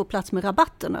att få plats med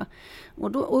rabatterna.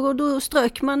 Och då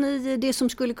strök man i det som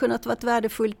skulle kunnat varit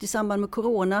värdefullt i samband med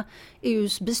corona,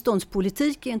 EUs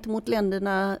biståndspolitik gentemot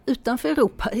länderna utanför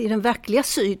Europa i den verkliga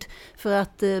syd, för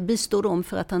att bistå dem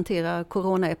för att hantera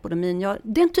coronaepidemin. Ja,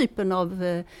 den typen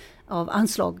av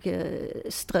anslag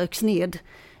ströks ned.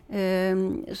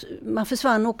 Man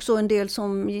försvann också en del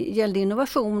som gällde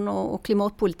innovation och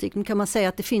klimatpolitik. Nu kan man säga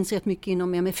att det finns rätt mycket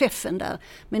inom MFF:en där.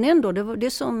 Men ändå, det var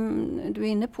det som du är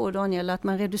inne på, Daniel, att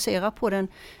man reducerar på den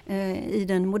i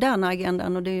den moderna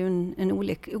agendan, och det är ju en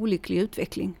olycklig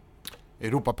utveckling.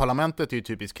 Europaparlamentet är ju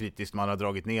typiskt kritiskt. Man har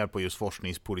dragit ner på just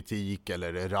forskningspolitik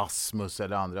eller Erasmus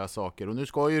eller andra saker. Och nu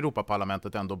ska ju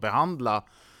Europaparlamentet ändå behandla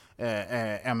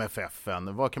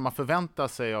MFF:en. Vad kan man förvänta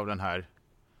sig av den här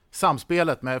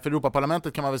samspelet för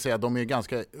Europaparlamentet? Kan man väl säga att de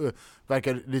är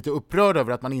verkar lite upprörda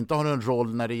över att man inte har en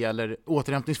roll när det gäller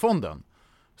återhämtningsfonden.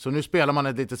 Så nu spelar man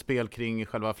ett litet spel kring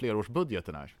själva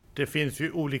flerårsbudgeten här. Det finns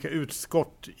ju olika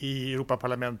utskott i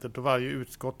Europaparlamentet, och varje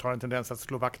utskott har en tendens att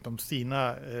slå vakt om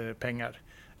sina pengar.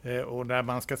 Och när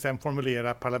man ska sen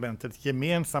formulera parlamentets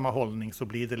gemensamma hållning så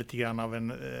blir det lite grann av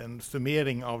en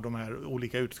summering av de här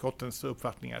olika utskottens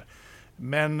uppfattningar.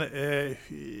 Men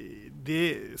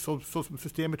så som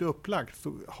systemet är upplagt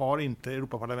så har inte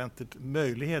Europaparlamentet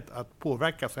möjlighet att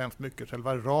påverka så hemskt mycket.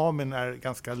 Själva ramen är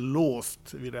ganska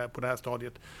låst på det här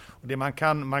stadiet. Och det man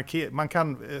kan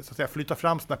så att säga, flytta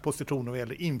fram sina positioner vad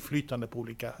gäller inflytande på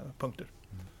olika punkter.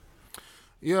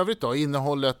 I övrigt då,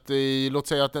 innehållet i, låt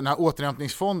säga att den här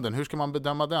återhämtningsfonden, hur ska man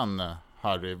bedöma den,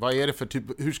 Harry? Vad är det för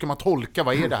hur ska man tolka,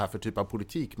 vad är det här för typ av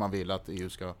politik man vill att EU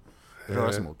ska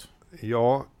röra sig mot?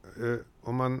 Ja,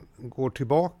 om man går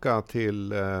tillbaka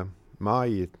till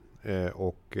maj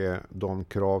och de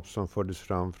krav som fördes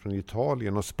fram från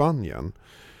Italien och Spanien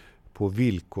på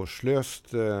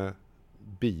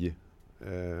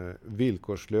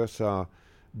villkorslösa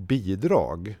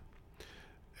bidrag,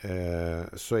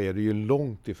 så är det ju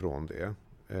långt ifrån det.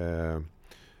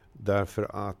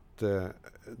 Därför att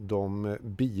de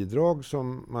bidrag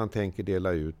som man tänker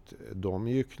dela ut, de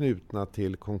är ju knutna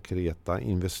till konkreta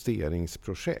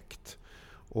investeringsprojekt.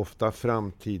 Ofta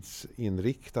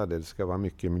framtidsinriktade. Det ska vara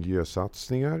mycket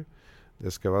miljösatsningar.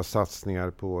 Det ska vara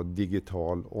satsningar på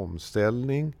digital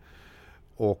omställning.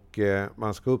 Och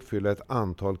man ska uppfylla ett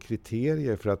antal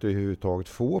kriterier för att överhuvudtaget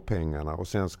få pengarna. Och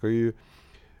sen ska ju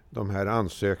de här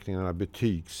ansökningarna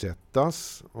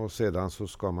betygsättas, och sedan så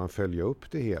ska man följa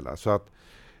upp det hela. Så att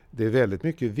det är väldigt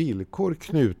mycket villkor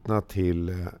knutna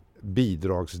till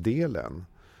bidragsdelen.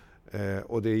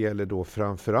 Och det gäller då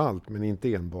framförallt, men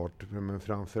inte enbart, men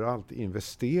framförallt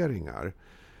investeringar.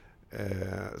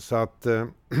 Så att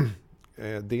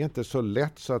det är inte så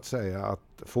lätt så att säga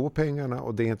att få pengarna,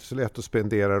 och det är inte så lätt att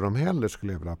spendera dem heller,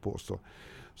 skulle jag vilja påstå.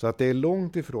 Så att det är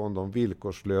långt ifrån de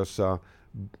villkorslösa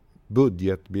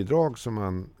budgetbidrag som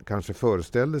man kanske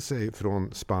föreställer sig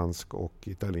från spansk och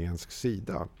italiensk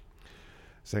sida.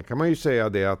 Sen kan man ju säga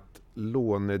det att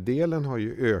lånedelen har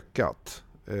ju ökat,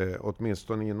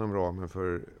 åtminstone inom ramen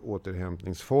för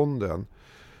återhämtningsfonden.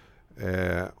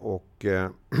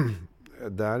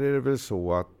 Där är det väl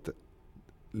så att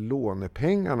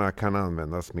lånepengarna kan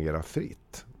användas mera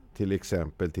fritt. Till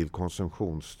exempel till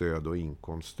konsumtionsstöd och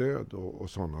inkomststöd och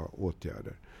sådana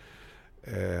åtgärder.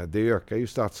 Det ökar ju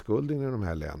statsskulden i de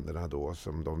här länderna då,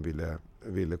 som de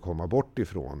ville komma bort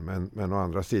ifrån. Men å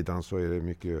andra sidan så är det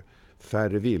mycket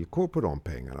färre villkor på de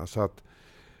pengarna. Så att,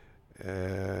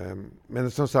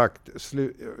 men som sagt,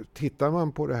 tittar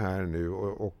man på det här nu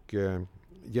och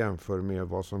jämför med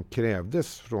vad som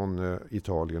krävdes från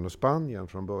Italien och Spanien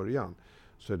från början,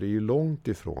 så är det ju långt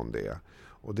ifrån det.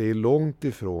 Och det är långt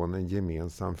ifrån en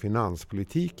gemensam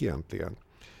finanspolitik egentligen.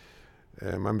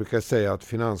 Man brukar säga att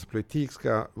finanspolitik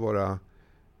ska vara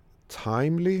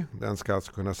timely. Den ska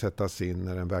alltså kunna sättas in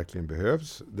när den verkligen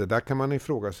behövs. Det där kan man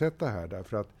ifrågasätta här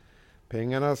därför att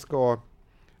pengarna ska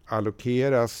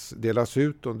allokeras, delas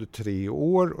ut under 3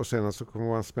 år och sen så kommer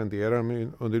man spendera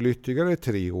dem under ytterligare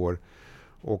 3 år.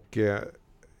 Och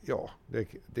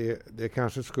det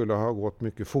kanske skulle ha gått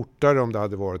mycket fortare om det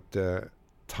hade varit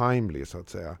timely så att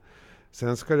säga.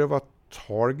 Sen ska det vara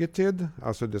targeted,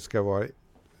 alltså det ska vara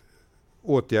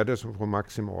åtgärder som får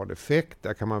maximal effekt.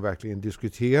 Där kan man verkligen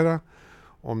diskutera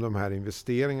om de här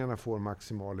investeringarna får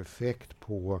maximal effekt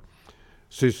på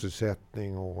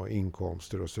sysselsättning och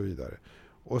inkomster och så vidare.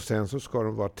 Och sen så ska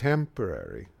de vara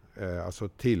temporary, alltså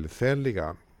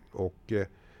tillfälliga. Och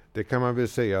det kan man väl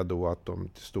säga då att de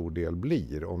till stor del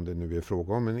blir om det nu är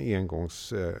fråga om en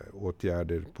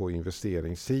engångsåtgärder på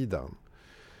investeringssidan.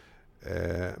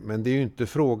 Men det är ju inte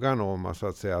frågan om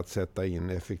att sätta in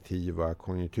effektiva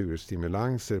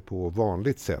konjunkturstimulanser på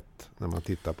vanligt sätt när man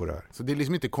tittar på det här. Så det är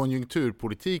liksom inte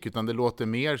konjunkturpolitik utan det låter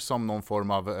mer som någon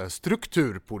form av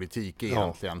strukturpolitik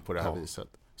egentligen på det här viset.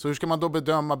 Så hur ska man då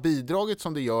bedöma bidraget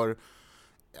som det gör,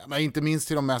 inte minst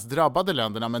till de mest drabbade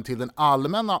länderna men till den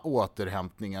allmänna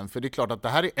återhämtningen? För det är klart att det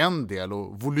här är en del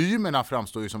och volymerna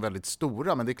framstår ju som väldigt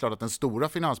stora, men det är klart att den stora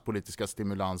finanspolitiska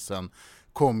stimulansen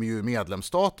kommer ju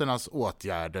medlemsstaternas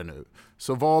åtgärder nu.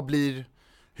 Så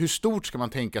hur stort ska man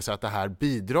tänka sig att det här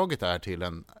bidraget är till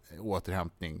en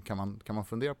återhämtning? Kan man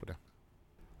fundera på det?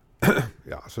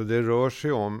 Ja, så det rör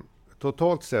sig om,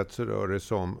 totalt sett så rör det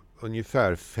sig om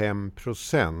ungefär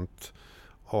 5%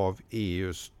 av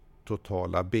EUs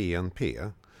totala BNP.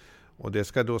 Och det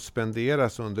ska då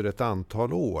spenderas under ett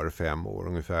antal år, 5 år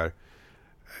ungefär.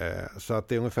 Så att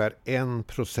det är ungefär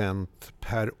 1%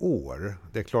 per år.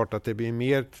 Det är klart att det blir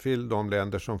mer till de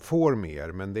länder som får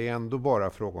mer, men det är ändå bara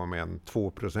fråga om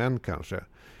 1-2% kanske.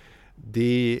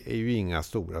 Det är ju inga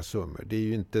stora summor. Det är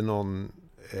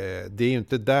ju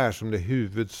inte där som det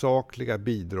huvudsakliga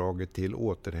bidraget till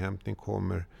återhämtning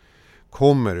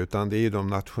kommer utan det är ju de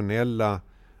nationella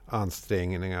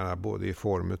ansträngningarna både i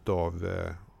form av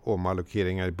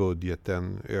omallokeringar i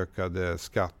budgeten, ökade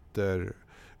skatter,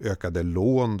 ökade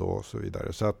lån då och så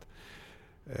vidare. Så att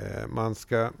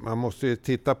man måste ju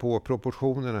titta på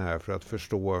proportionerna här för att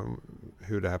förstå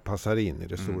hur det här passar in i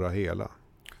det stora hela.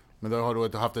 Men det har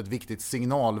då haft ett viktigt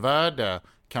signalvärde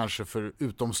kanske för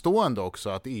utomstående också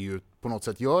att EU på något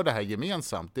sätt gör det här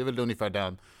gemensamt. Det är väl ungefär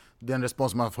den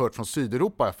respons man har hört från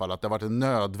Sydeuropa i alla fall, att det har varit en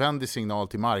nödvändig signal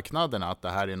till marknaderna att det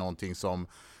här är någonting som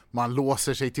man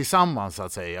låser sig tillsammans så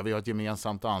att säga. Vi har ett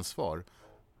gemensamt ansvar.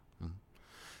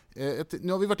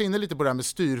 Nu har vi varit inne lite på det här med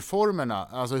styrformerna,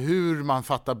 alltså hur man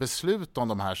fattar beslut om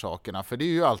de här sakerna, för det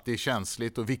är ju alltid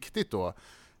känsligt och viktigt då.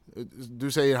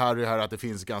 Du säger här att det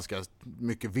finns ganska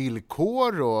mycket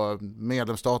villkor och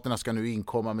medlemsstaterna ska nu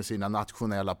inkomma med sina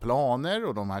nationella planer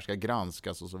och de här ska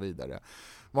granskas och så vidare.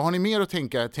 Vad har ni mer att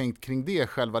tänkt kring det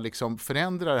själva, liksom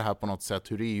förändra det här på något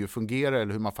sätt, hur EU fungerar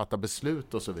eller hur man fattar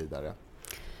beslut och så vidare?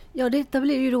 Ja, detta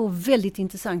blir ju då väldigt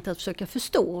intressant att försöka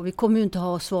förstå. Vi kommer ju inte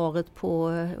ha svaret på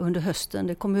under hösten.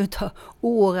 Det kommer ju ta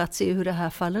år att se hur det här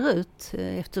faller ut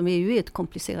eftersom EU är ett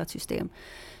komplicerat system.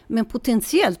 Men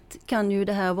potentiellt kan ju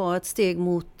det här vara ett steg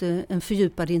mot en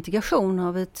fördjupad integration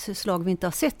av ett slag vi inte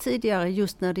har sett tidigare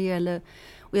just när det gäller,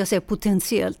 och jag säger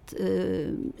potentiellt,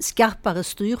 skarpare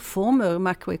styrformer,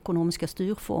 makroekonomiska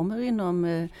styrformer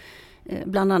inom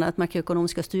bland annat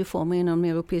makroekonomiska styrformer inom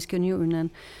Europeiska unionen.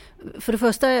 För det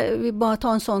första, vi bara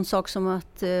tar en sån sak som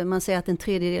att man säger att en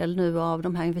tredjedel nu av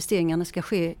de här investeringarna ska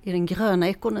ske i den gröna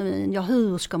ekonomin. Ja,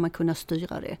 hur ska man kunna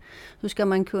styra det? Hur ska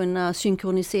man kunna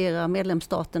synkronisera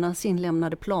medlemsstaternas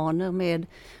inlämnade planer med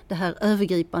det här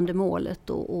övergripande målet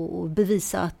och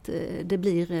bevisa att det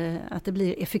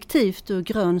blir effektivt ur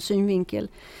grön synvinkel?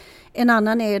 En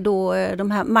annan är då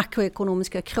de här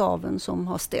makroekonomiska kraven som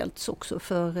har ställts också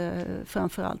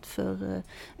framförallt för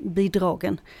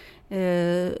bidragen.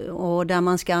 Och där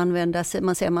man ska använda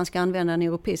den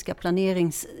europeiska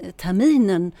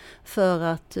planeringsterminen för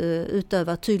att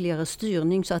utöva tydligare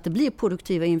styrning så att det blir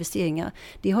produktiva investeringar.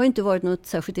 Det har inte varit något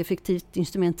särskilt effektivt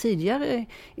instrument tidigare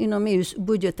inom EUs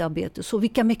budgetarbete. Så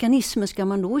vilka mekanismer ska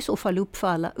man då i så fall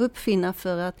uppfinna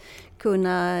för att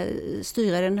kunna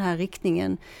styra den här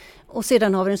riktningen? Och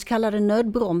sedan har vi den så kallade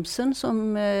nödbromsen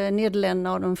som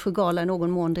Nederländerna och de frugala i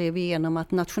någon mån drev igenom,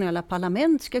 att nationella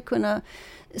parlament ska kunna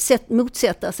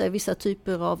motsätta sig vissa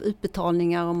typer av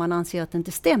utbetalningar om man anser att det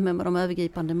inte stämmer med de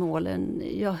övergripande målen.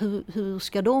 Ja,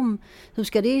 hur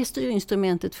ska det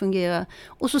styrinstrumentet fungera?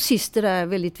 Och så sist det där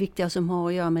väldigt viktiga som har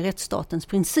att göra med rättsstatens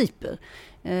principer.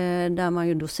 Där man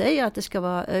ju då säger att det ska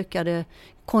vara ökade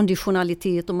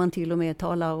konditionalitet och man till och med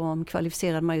talar om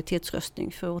kvalificerad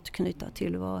majoritetsröstning för att återknyta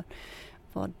till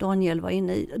vad Daniel var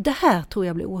inne i. Det här tror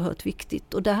jag blir oerhört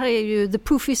viktigt, och det här är ju the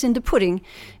proof is in the pudding.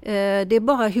 Det är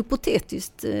bara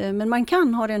hypotetiskt, men man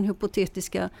kan ha den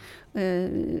hypotetiska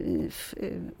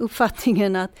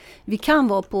uppfattningen att vi kan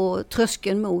vara på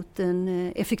tröskeln mot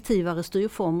en effektivare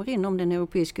styrformer inom den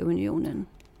Europeiska unionen.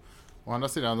 Å andra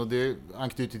sidan, och det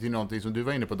anknyter till någonting som du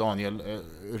var inne på, Daniel,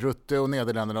 Rutte och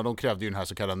Nederländerna, de krävde ju den här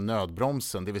så kallade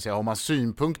nödbromsen, det vill säga har man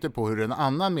synpunkter på hur en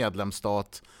annan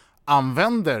medlemsstat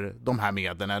använder de här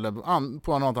medlen eller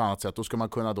på något annat sätt, då ska man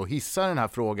kunna då hissa den här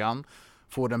frågan,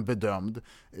 få den bedömd.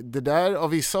 Det där av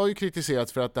vissa har ju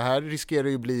kritiserats för att det här riskerar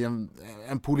ju bli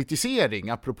en politisering,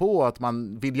 apropå att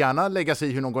man vill gärna lägga sig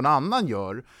i hur någon annan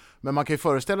gör. Men man kan ju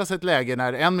föreställa sig ett läge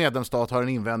när en medlemsstat har en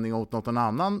invändning mot någon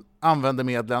annan använder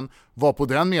medlen, var på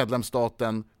den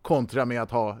medlemsstaten kontra med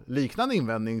att ha liknande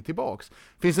invändning tillbaks.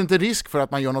 Finns det inte risk för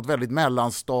att man gör något väldigt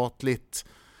mellanstatligt,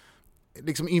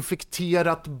 liksom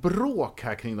infekterat bråk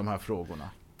här kring de här frågorna?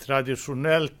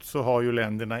 Traditionellt så har ju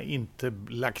länderna inte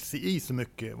lagt sig i så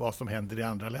mycket vad som händer i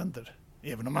andra länder.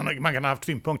 Även om man kan ha haft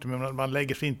synpunkter, men man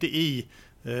lägger sig inte i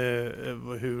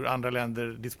hur andra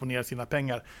länder disponerar sina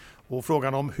pengar. Och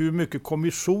frågan om hur mycket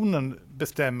kommissionen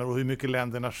bestämmer och hur mycket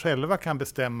länderna själva kan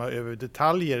bestämma över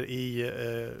detaljer i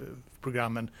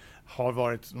programmen har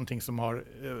varit någonting som har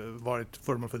varit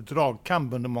föremål för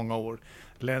dragkamp under många år.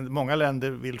 Många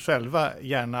länder vill själva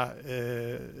gärna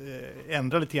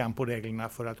ändra lite grann på reglerna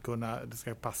för att det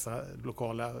ska passa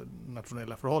lokala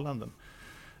nationella förhållanden.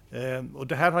 Och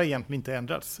det här har egentligen inte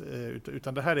ändrats,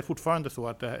 utan det här är fortfarande så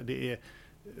att det är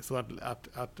så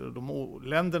att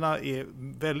länderna är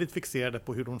väldigt fixerade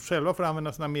på hur de själva får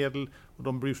använda sina medel, och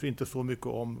de bryr sig inte så mycket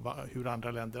om hur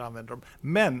andra länder använder dem.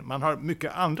 Men man har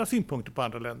mycket andra synpunkter på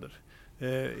andra länder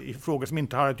i frågor som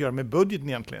inte har att göra med budgeten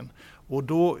egentligen. Och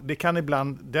då, det kan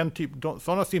ibland,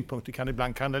 sådana synpunkter kan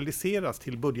ibland kanaliseras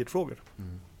till budgetfrågor.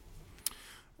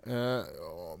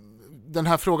 Den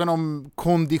här frågan om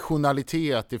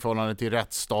konditionalitet i förhållande till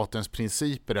rättsstatens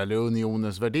principer eller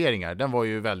unionens värderingar, den var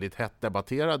ju väldigt hett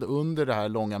debatterad under det här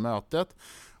långa mötet.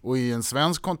 Och i en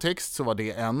svensk kontext så var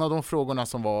det en av de frågorna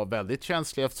som var väldigt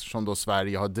känsliga, eftersom då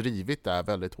Sverige har drivit det här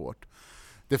väldigt hårt.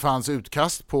 Det fanns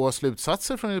utkast på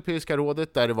slutsatser från Europeiska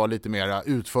rådet där det var lite mer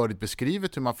utförligt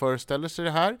beskrivet hur man föreställer sig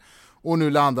det här. Och nu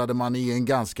landade man i en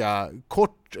ganska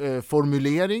kort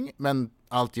formulering, men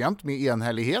alltjämt med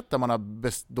enhällighet, där man har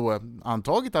då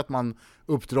antagit att man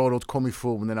uppdrar åt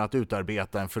kommissionen att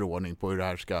utarbeta en förordning på hur det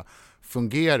här ska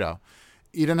fungera.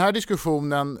 I den här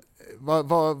diskussionen,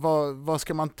 vad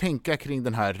ska man tänka kring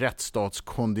den här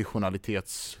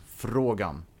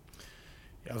rättsstatskonditionalitetsfrågan?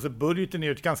 Alltså budgeten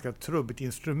är ett ganska trubbigt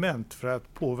instrument för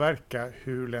att påverka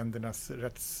hur ländernas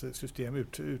rättssystem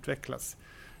utvecklas.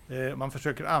 Man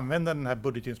försöker använda det här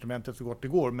budgetinstrumentet så gott det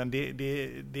går, men det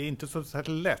är inte så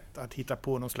särskilt lätt att hitta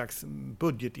på någon slags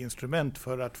budgetinstrument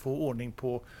för att få ordning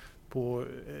på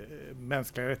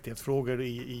mänskliga rättighetsfrågor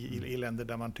i länder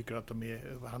där man tycker att de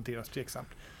hanteras tveksamt.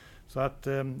 Så att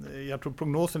jag tror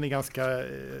prognosen är ganska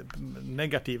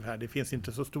negativ här. Det finns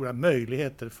inte så stora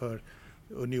möjligheter för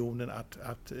unionen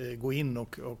att gå in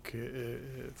och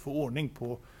få ordning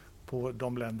på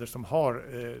de länder som har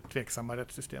tveksamma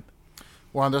rättssystem.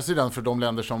 Å andra sidan, för de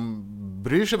länder som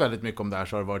bryr sig väldigt mycket om det här,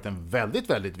 så har det varit en väldigt,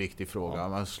 väldigt viktig fråga.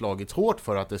 Man har slagits hårt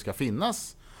för att det ska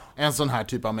finnas en sån här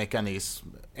typ av mekanism,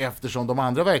 eftersom de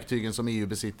andra verktygen som EU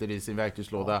besitter i sin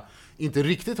verktygslåda inte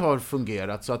riktigt har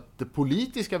fungerat. Så att den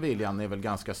politiska viljan är väl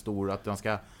ganska stor att man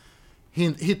ska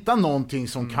hitta någonting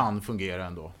som kan fungera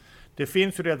ändå. Det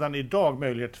finns ju redan idag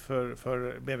möjlighet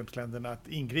för medlemsländerna att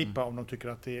ingripa om de tycker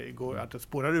att det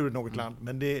spårar ur något land.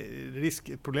 Men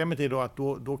problemet är då att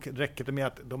då räcker det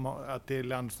med att det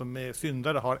land som är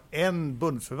syndare har en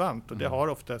bundsförvant, och det har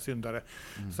ofta syndare.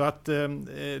 Så att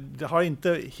det har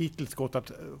inte hittills gått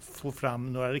att få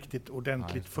fram några riktigt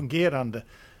ordentligt fungerande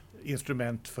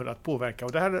instrument för att påverka.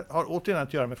 Och det här har återigen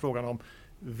att göra med frågan om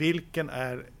vilken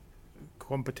är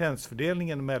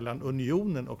kompetensfördelningen mellan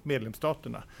unionen och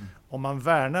medlemsstaterna. Om man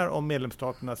värnar om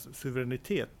medlemsstaternas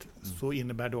suveränitet så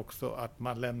innebär det också att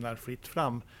man lämnar fritt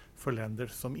fram för länder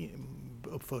som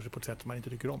uppför sig på ett sätt som man inte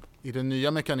tycker om. I den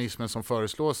nya mekanismen som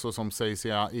föreslås och som sägs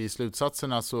i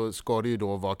slutsatserna, så ska det ju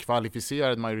då vara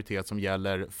kvalificerad majoritet som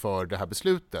gäller för det här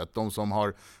beslutet. De som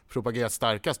har propagerat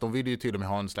starkast, de vill ju till och med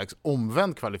ha en slags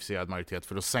omvänd kvalificerad majoritet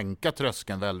för att sänka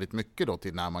tröskeln väldigt mycket då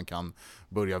till när man kan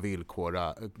börja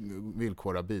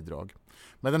villkora bidrag.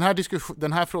 Men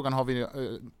den här frågan har vi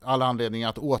alla anledningar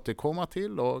att återkomma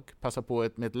till, och passa på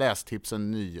med ett lästips,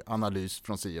 en ny analys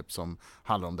från SIEP som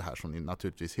handlar om det här, som ni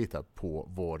naturligtvis hittar på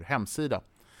vår hemsida.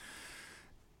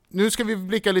 Nu ska vi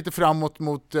blicka lite framåt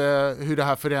mot hur det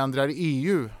här förändrar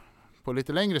EU på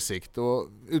lite längre sikt. Och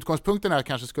utgångspunkten här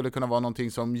kanske skulle kunna vara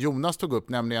någonting som Jonas tog upp,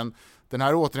 nämligen den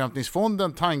här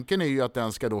återhämtningsfonden. Tanken är ju att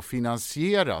den ska då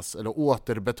finansieras eller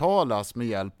återbetalas med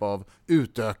hjälp av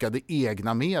utökade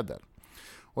egna medel.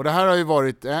 Och det här har ju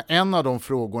varit en av de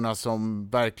frågorna som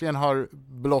verkligen har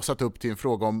blossat upp till en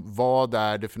fråga om vad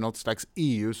är det för något slags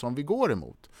EU som vi går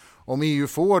emot. Om EU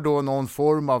får då någon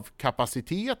form av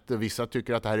kapacitet, vissa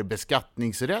tycker att det här är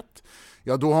beskattningsrätt,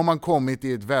 ja då har man kommit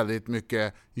i ett väldigt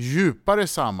mycket djupare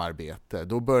samarbete.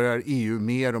 Då börjar EU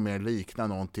mer och mer likna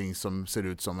någonting som ser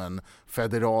ut som en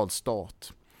federal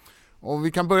stat. Och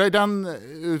vi kan börja i den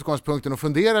utgångspunkten och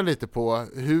fundera lite på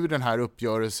hur den här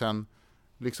uppgörelsen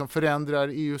liksom förändrar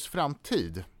EUs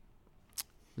framtid.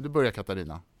 Du börjar,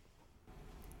 Katarina.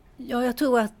 Ja, jag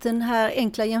tror att den här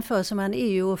enkla jämförelsen mellan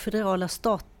EU och federala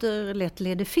stater lätt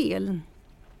leder fel.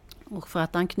 Och för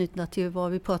att anknyta till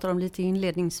vad vi pratade om lite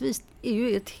inledningsvis, EU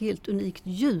är ett helt unikt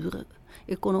djur,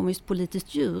 ekonomiskt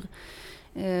politiskt djur.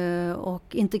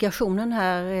 Och integrationen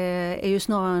här är ju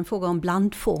snarare en fråga om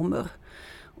blandformer.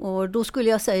 Och då skulle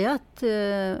jag säga att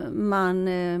man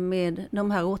med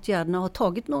de här åtgärderna har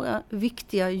tagit några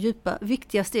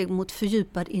viktiga steg mot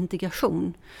fördjupad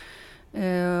integration.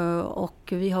 Och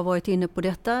vi har varit inne på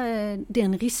detta,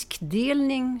 den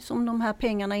riskdelning som de här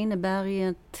pengarna innebär i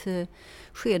ett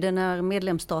skede när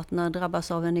medlemsstaterna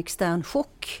drabbas av en extern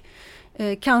chock.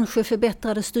 Kanske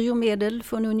förbättrade styrmedel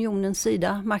från unionens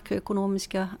sida,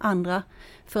 makroekonomiska andra,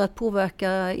 för att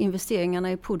påverka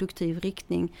investeringarna i produktiv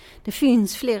riktning. Det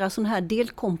finns flera sådana här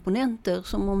delkomponenter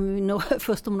som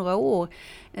först om några år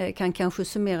kan kanske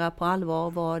summera på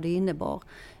allvar vad det innebar.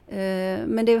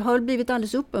 Men det har blivit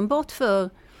alldeles uppenbart för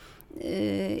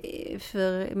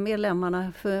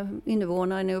medlemmarna, för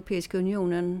invånarna i den Europeiska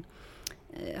unionen,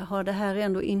 har det här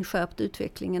ändå inskärpt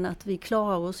utvecklingen att vi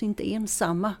klarar oss inte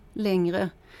ensamma längre.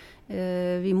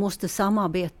 Vi måste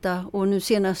samarbeta, och nu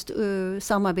senast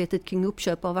samarbetet kring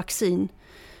uppköp av vaccin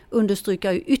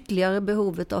understryker ytterligare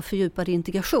behovet av fördjupad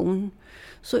integration.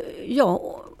 Så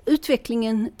ja,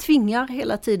 utvecklingen tvingar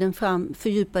hela tiden fram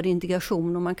fördjupad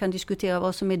integration, och man kan diskutera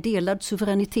vad som är delad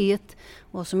suveränitet,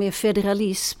 vad som är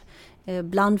federalism,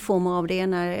 blandformer av det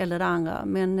ena eller det andra.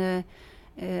 Men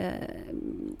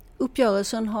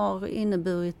uppgörelsen har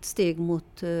inneburit steg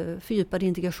mot fördjupad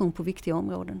integration på viktiga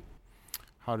områden.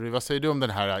 Harry, vad säger du om den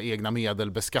här egna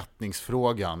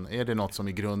medelbeskattningsfrågan? Är det något som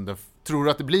i grunden tror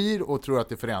att det blir och tror att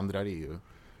det förändrar EU?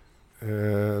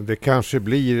 Det kanske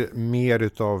blir mer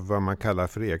utav vad man kallar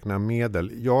för egna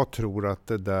medel. Jag tror att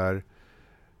det där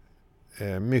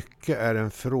mycket är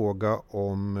en fråga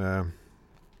om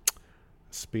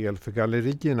spel för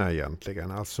gallerierna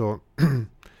egentligen. Alltså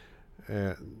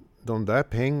de där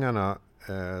pengarna,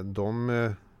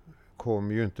 de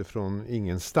kommer ju inte från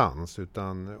ingenstans,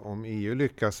 utan om EU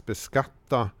lyckas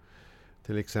beskatta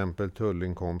till exempel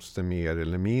tullinkomster mer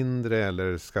eller mindre,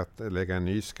 eller lägga en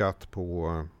ny skatt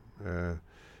på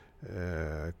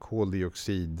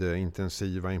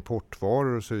koldioxidintensiva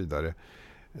importvaror och så vidare.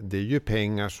 Det är ju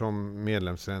pengar som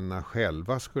medlemsländerna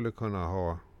själva skulle kunna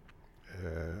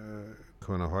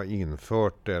ha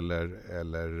infört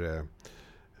eller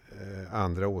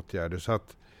andra åtgärder. Så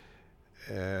att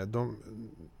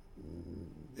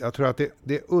jag tror att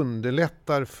det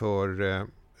underlättar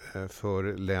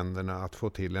för länderna att få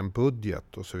till en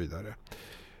budget och så vidare.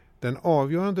 Den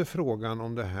avgörande frågan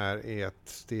om det här är ett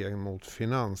steg mot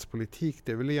finanspolitik,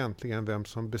 det är väl egentligen vem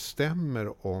som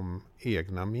bestämmer om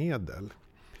egna medel.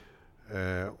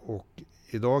 Och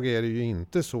idag är det ju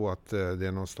inte så att det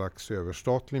är någon slags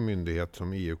överstatlig myndighet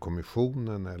som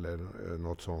EU-kommissionen eller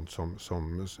något sånt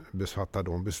som befattar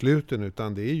de besluten,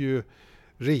 utan det är ju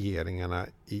regeringarna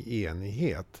i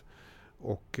enighet.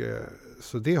 Och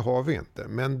så det har vi inte.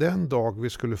 Men den dag vi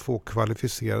skulle få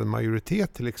kvalificerad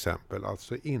majoritet till exempel,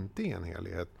 alltså inte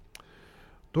enhällighet,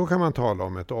 då kan man tala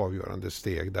om ett avgörande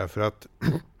steg, därför att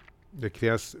det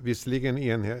krävs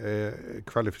visserligen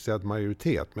kvalificerad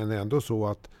majoritet, men ändå så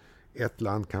att ett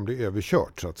land kan bli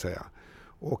överkört så att säga,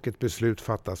 och ett beslut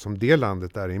fattas som det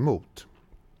landet är emot.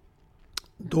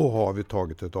 Då har vi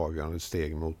tagit ett avgörande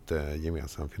steg mot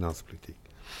gemensam finanspolitik.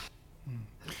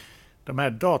 De här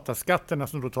dataskatterna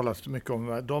som då talas mycket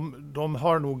om, de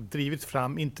har nog drivits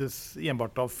fram inte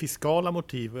enbart av fiskala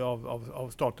motiv av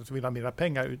staten som vill ha mera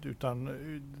pengar, utan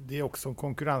det är också en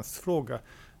konkurrensfråga.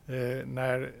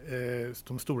 När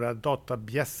de stora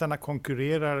databjässarna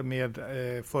konkurrerar med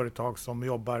företag som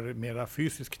jobbar mera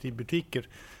fysiskt i butiker,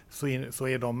 så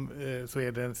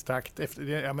är det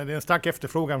en stark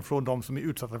efterfrågan från de som är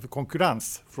utsatta för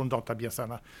konkurrens från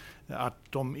databjässarna att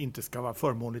de inte ska vara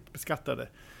förmånligt beskattade.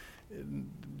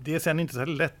 det är sen inte så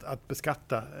lätt att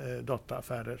beskatta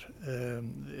dataaffärer.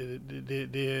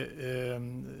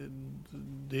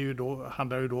 Det är ju då,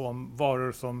 handlar ju då om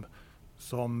varor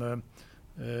som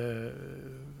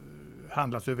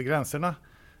handlas över gränserna.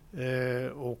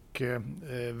 Och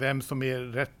vem som är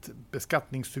rätt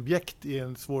beskattningssubjekt är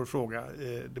en svår fråga.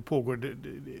 Det pågår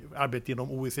arbete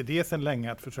inom OECD sedan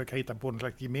länge att försöka hitta på någon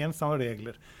slags gemensamma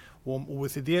regler. Och om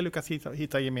OECD lyckas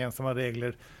hitta gemensamma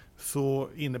regler så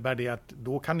innebär det att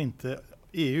då kan inte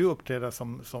EU uppträda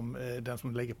som den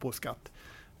som lägger på skatt.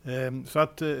 Så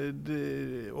att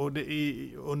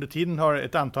under tiden har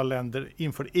ett antal länder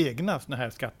infört egna såna här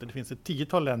skatter. Det finns ett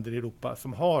 10-tal länder i Europa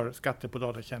som har skatter på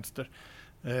datatjänster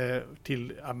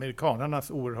till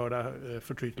amerikanernas oerhörda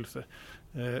förtrytelse.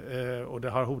 Och det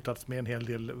har hotats med en hel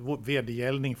del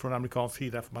vedergällning från amerikansk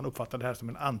sida för man uppfattar det här som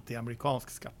en anti-amerikansk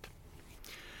skatt.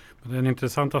 Det är en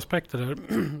intressant aspekt där.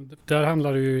 Där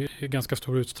handlar det ju i ganska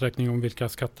stor utsträckning om vilka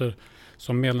skatter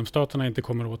som medlemsstaterna inte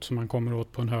kommer åt som man kommer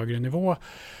åt på en högre nivå.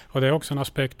 Och det är också en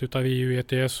aspekt utav EU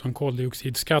ETS som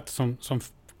koldioxidskatt som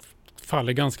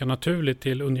faller ganska naturligt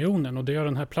till unionen och det gör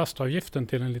den här plastavgiften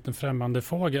till en liten främmande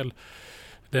fågel.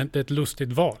 Det är ett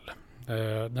lustigt val.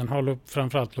 Den har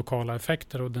framförallt lokala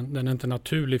effekter och den är inte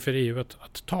naturlig för EU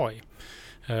att ta i.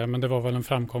 Men det var väl en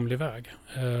framkomlig väg.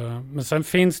 Men sen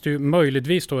finns det ju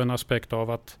möjligtvis då en aspekt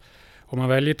av att om man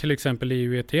väljer till exempel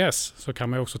EU ETS så kan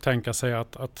man ju också tänka sig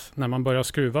att när man börjar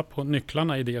skruva på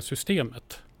nycklarna i det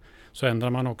systemet så ändrar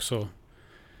man också,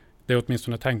 det är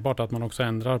åtminstone tänkbart att man också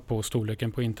ändrar på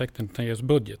storleken på intäkten till EUs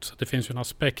budget. Så det finns ju en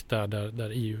aspekt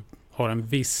där EU har en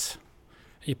viss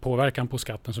i påverkan på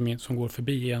skatten som går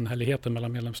förbi enhälligheten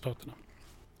mellan medlemsstaterna.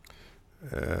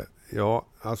 Ja,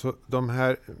 alltså de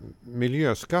här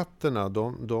miljöskatterna,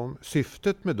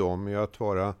 syftet med dem är att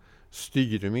vara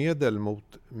styrmedel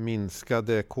mot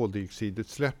minskade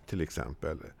koldioxidutsläpp till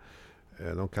exempel.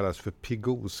 De kallas för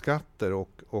PIGO-skatter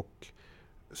och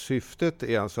syftet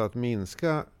är alltså att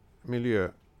minska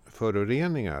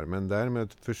miljöföroreningar men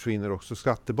därmed försvinner också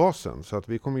skattebasen. Så att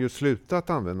vi kommer ju sluta att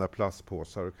använda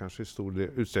plastpåsar och kanske i stor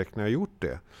utsträckning har gjort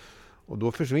det. Och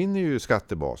då försvinner ju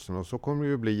skattebasen och så kommer det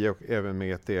ju bli även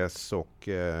med ETS och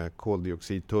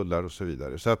koldioxidtullar och så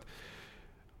vidare. Så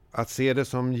att se det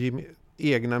som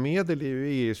egna medel ur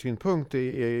EU-synpunkt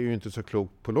är ju inte så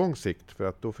klokt på lång sikt för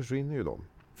att då försvinner ju de.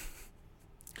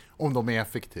 Om de är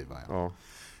effektiva. Ja.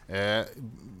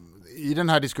 I den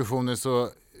här diskussionen så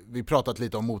vi pratat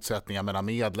lite om motsättningar mellan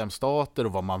medlemsstater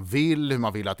och vad man vill, hur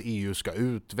man vill att EU ska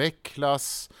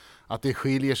utvecklas, att det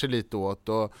skiljer sig lite åt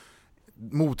och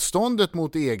motståndet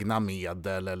mot egna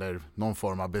medel eller någon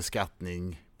form av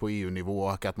beskattning på EU-nivå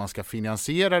och att man ska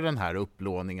finansiera den här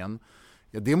upplåningen.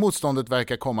 Ja, det motståndet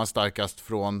verkar komma starkast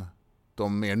från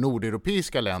de mer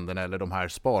nordeuropeiska länderna eller de här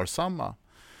sparsamma.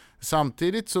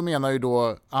 Samtidigt så menar ju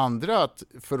då andra att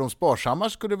för de sparsamma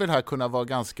skulle det här kunna vara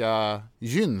ganska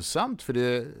gynnsamt för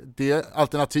det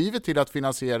alternativet till att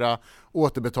finansiera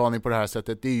återbetalning på det här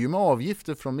sättet det är ju med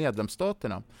avgifter från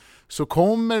medlemsstaterna. Så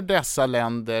kommer dessa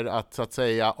länder att så att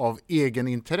säga av egen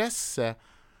intresse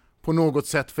på något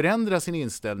sätt förändra sin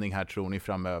inställning här tror ni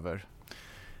framöver?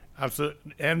 Alltså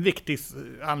en viktig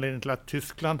anledning till att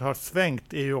Tyskland har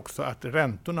svängt är ju också att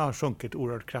räntorna har sjunkit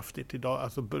oerhört kraftigt idag.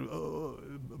 Alltså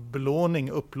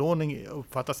upplåning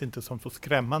uppfattas inte som så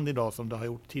skrämmande idag som det har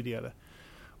gjort tidigare.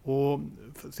 Och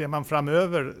ser man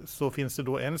framöver så finns det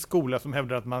då en skola som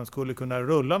hävdar att man skulle kunna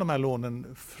rulla de här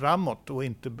lånen framåt och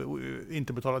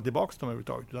inte betala tillbaka dem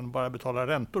överhuvudtaget utan bara betala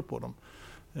räntor på dem.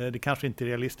 Det kanske inte är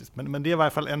realistiskt men det är i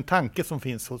varje fall en tanke som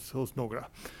finns hos några.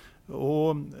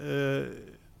 Och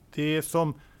det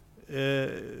som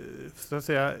så att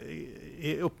säga,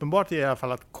 är uppenbart är i alla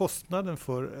fall att kostnaden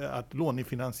för att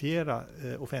lånefinansiera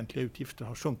offentliga utgifter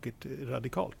har sjunkit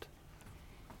radikalt.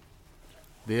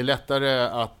 Det är lättare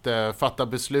att fatta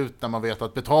beslut när man vet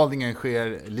att betalningen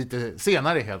sker lite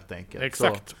senare helt enkelt.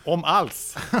 Exakt, så. Om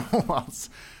alls. Om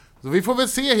alls. Så vi får väl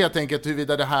se helt enkelt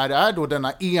huruvida det här är då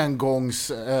denna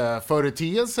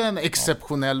engångsföreteelse, en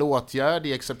exceptionell åtgärd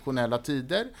i exceptionella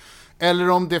tider. Eller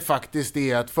om det faktiskt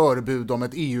är ett förebud om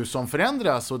ett EU som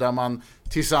förändras och där man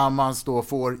tillsammans då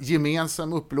får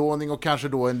gemensam upplåning och kanske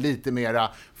då en lite mera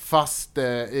fast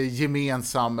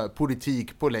gemensam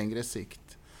politik på längre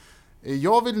sikt.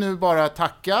 Jag vill nu bara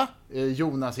tacka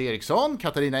Jonas Eriksson,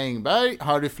 Katarina Engberg,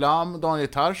 Harry Flam, Daniel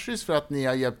Tarschys för att ni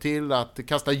har hjälpt till att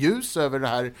kasta ljus över den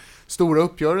här stora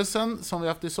uppgörelsen som vi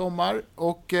haft i sommar.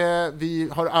 Och vi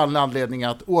har all anledning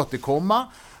att återkomma.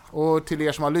 Och till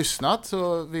er som har lyssnat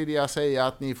så vill jag säga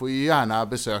att ni får ju gärna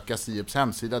besöka Sieps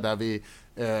hemsida där vi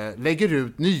lägger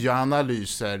ut nya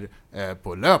analyser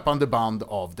på löpande band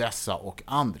av dessa och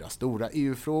andra stora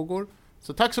EU-frågor.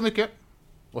 Så tack så mycket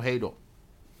och hej då!